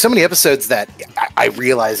there's so many episodes that I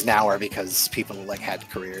realize now are because people like had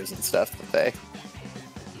careers and stuff that they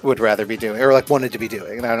would rather be doing or like wanted to be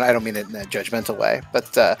doing. And I don't mean it in a judgmental way,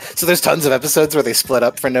 but so there's tons of episodes where they split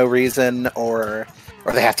up for no reason, or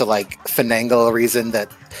or they have to like finagle a reason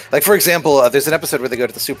that, like for example, there's an episode where they go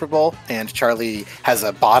to the Super Bowl and Charlie has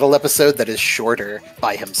a bottle episode that is shorter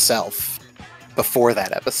by himself before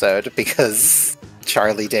that episode because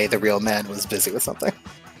Charlie Day, the real man, was busy with something.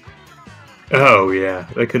 Oh yeah,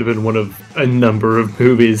 that could have been one of a number of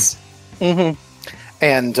movies. Mm-hmm.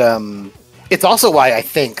 And it's also why I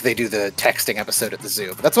think they do the texting episode at the zoo.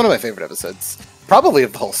 But that's one of my favorite episodes, probably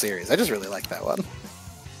of the whole series. I just really like that one.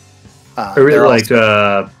 I really liked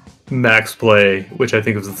Max Play, which I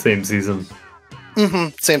think was the same season. Mm-hmm.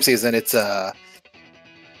 Same season. It's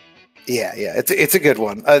it's a good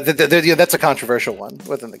one. That's a controversial one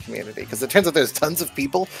within the community because it turns out there's tons of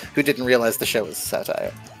people who didn't realize the show was a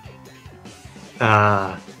satire.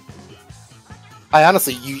 I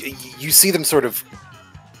honestly, you see them sort of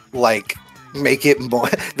like make it more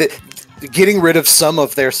getting rid of some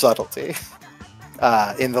of their subtlety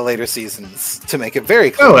in the later seasons to make it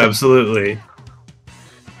very clear. Oh, absolutely.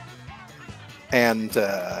 And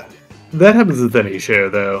that happens with any show,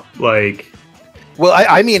 though. Like, well,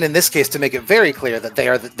 I mean, in this case, to make it very clear that they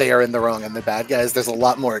are in the wrong and the bad guys. There's a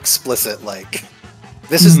lot more explicit, like,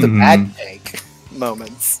 this is the bad take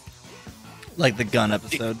moments, like the gun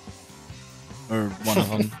episode, or one of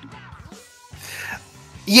them.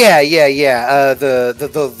 Yeah.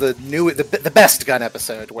 The best gun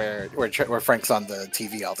episode where Frank's on the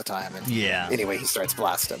TV all the time, and anyway, he starts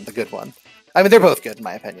blasting the good one. I mean, they're both good in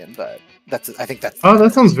my opinion, but I think that's. Oh,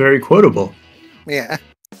 that sounds very quotable. Yeah.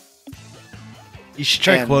 You should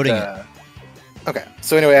try quoting it. Okay,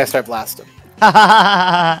 so anyway, I start blasting.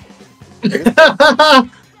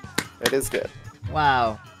 It is good.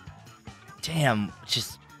 Wow. Damn,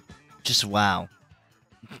 just wow.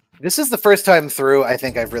 This is the first time through I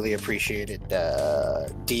think I've really appreciated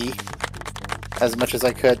D as much as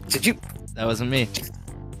I could. Did you? That wasn't me.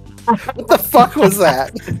 What the fuck was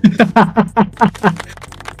that?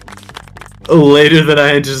 Later than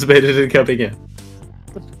I anticipated it coming in.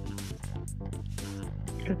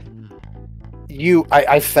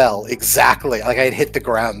 I fell exactly like I had hit the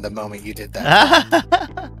ground the moment you did that.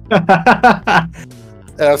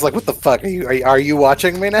 And I was like, "What the fuck are you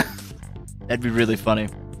watching me now?" That'd be really funny.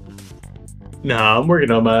 Nah, I'm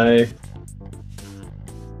working on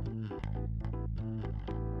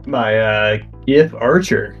my GIF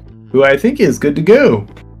Archer, who I think is good to go.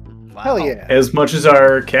 Wow. Hell yeah! As much as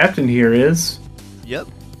our captain here is. Yep.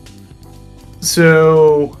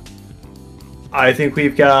 So, I think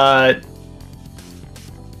we've got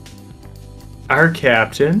our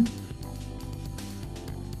captain,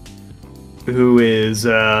 who is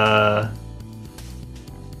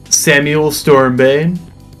Samuel Stormbane,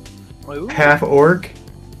 half orc,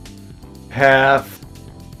 half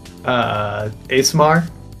ASMR.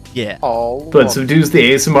 Yeah. But subdues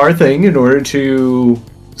the ASMR thing in order to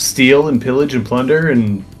steal and pillage and plunder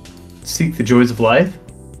and seek the joys of life.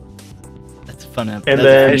 That's a fun episode. And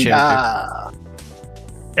then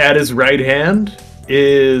at his right hand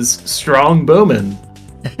is Strong Bowman,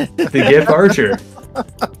 the GIF Archer.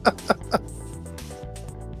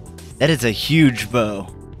 That is a huge bow.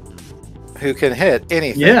 Who can hit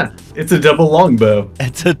anything? Yeah, it's a double longbow.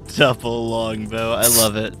 It's a double longbow. I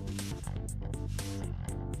love it.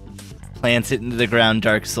 Plants it into the ground,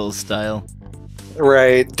 Dark Souls style.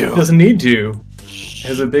 Right. Doesn't need to.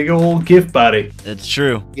 Has a big old GIF body. That's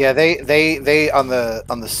true. Yeah, they on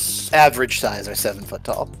the average size are 7 foot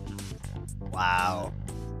tall. Wow.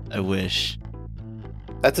 I wish.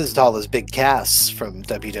 That's as tall as Big Cass from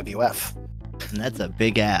WWF. And that's a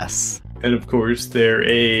big ass. And of course, they're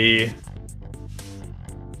a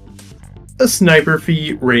sniper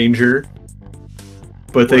feet ranger,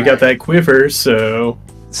 but they got that quiver, so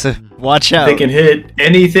watch out. They can hit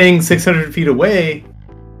anything 600 feet away,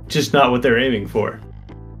 just not what they're aiming for.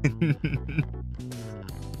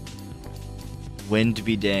 Wind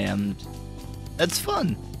be damned. That's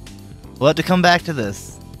fun. We'll have to come back to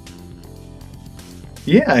this.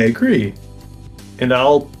 Yeah, I agree. And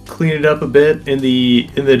I'll clean it up a bit in the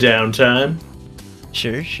downtime.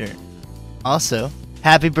 Sure. Also,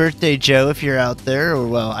 happy birthday, Joe, if you're out there. Or,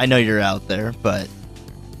 well, I know you're out there, but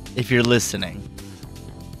if you're listening.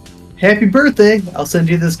 Happy birthday! I'll send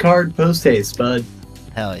you this card post-haste, bud.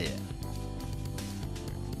 Hell yeah.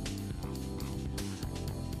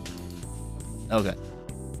 Okay.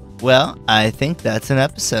 Well, I think that's an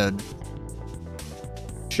episode.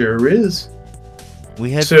 Sure is.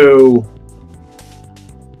 We had So,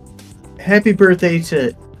 happy birthday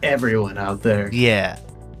to everyone out there. Yeah.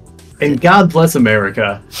 And God bless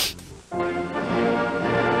America.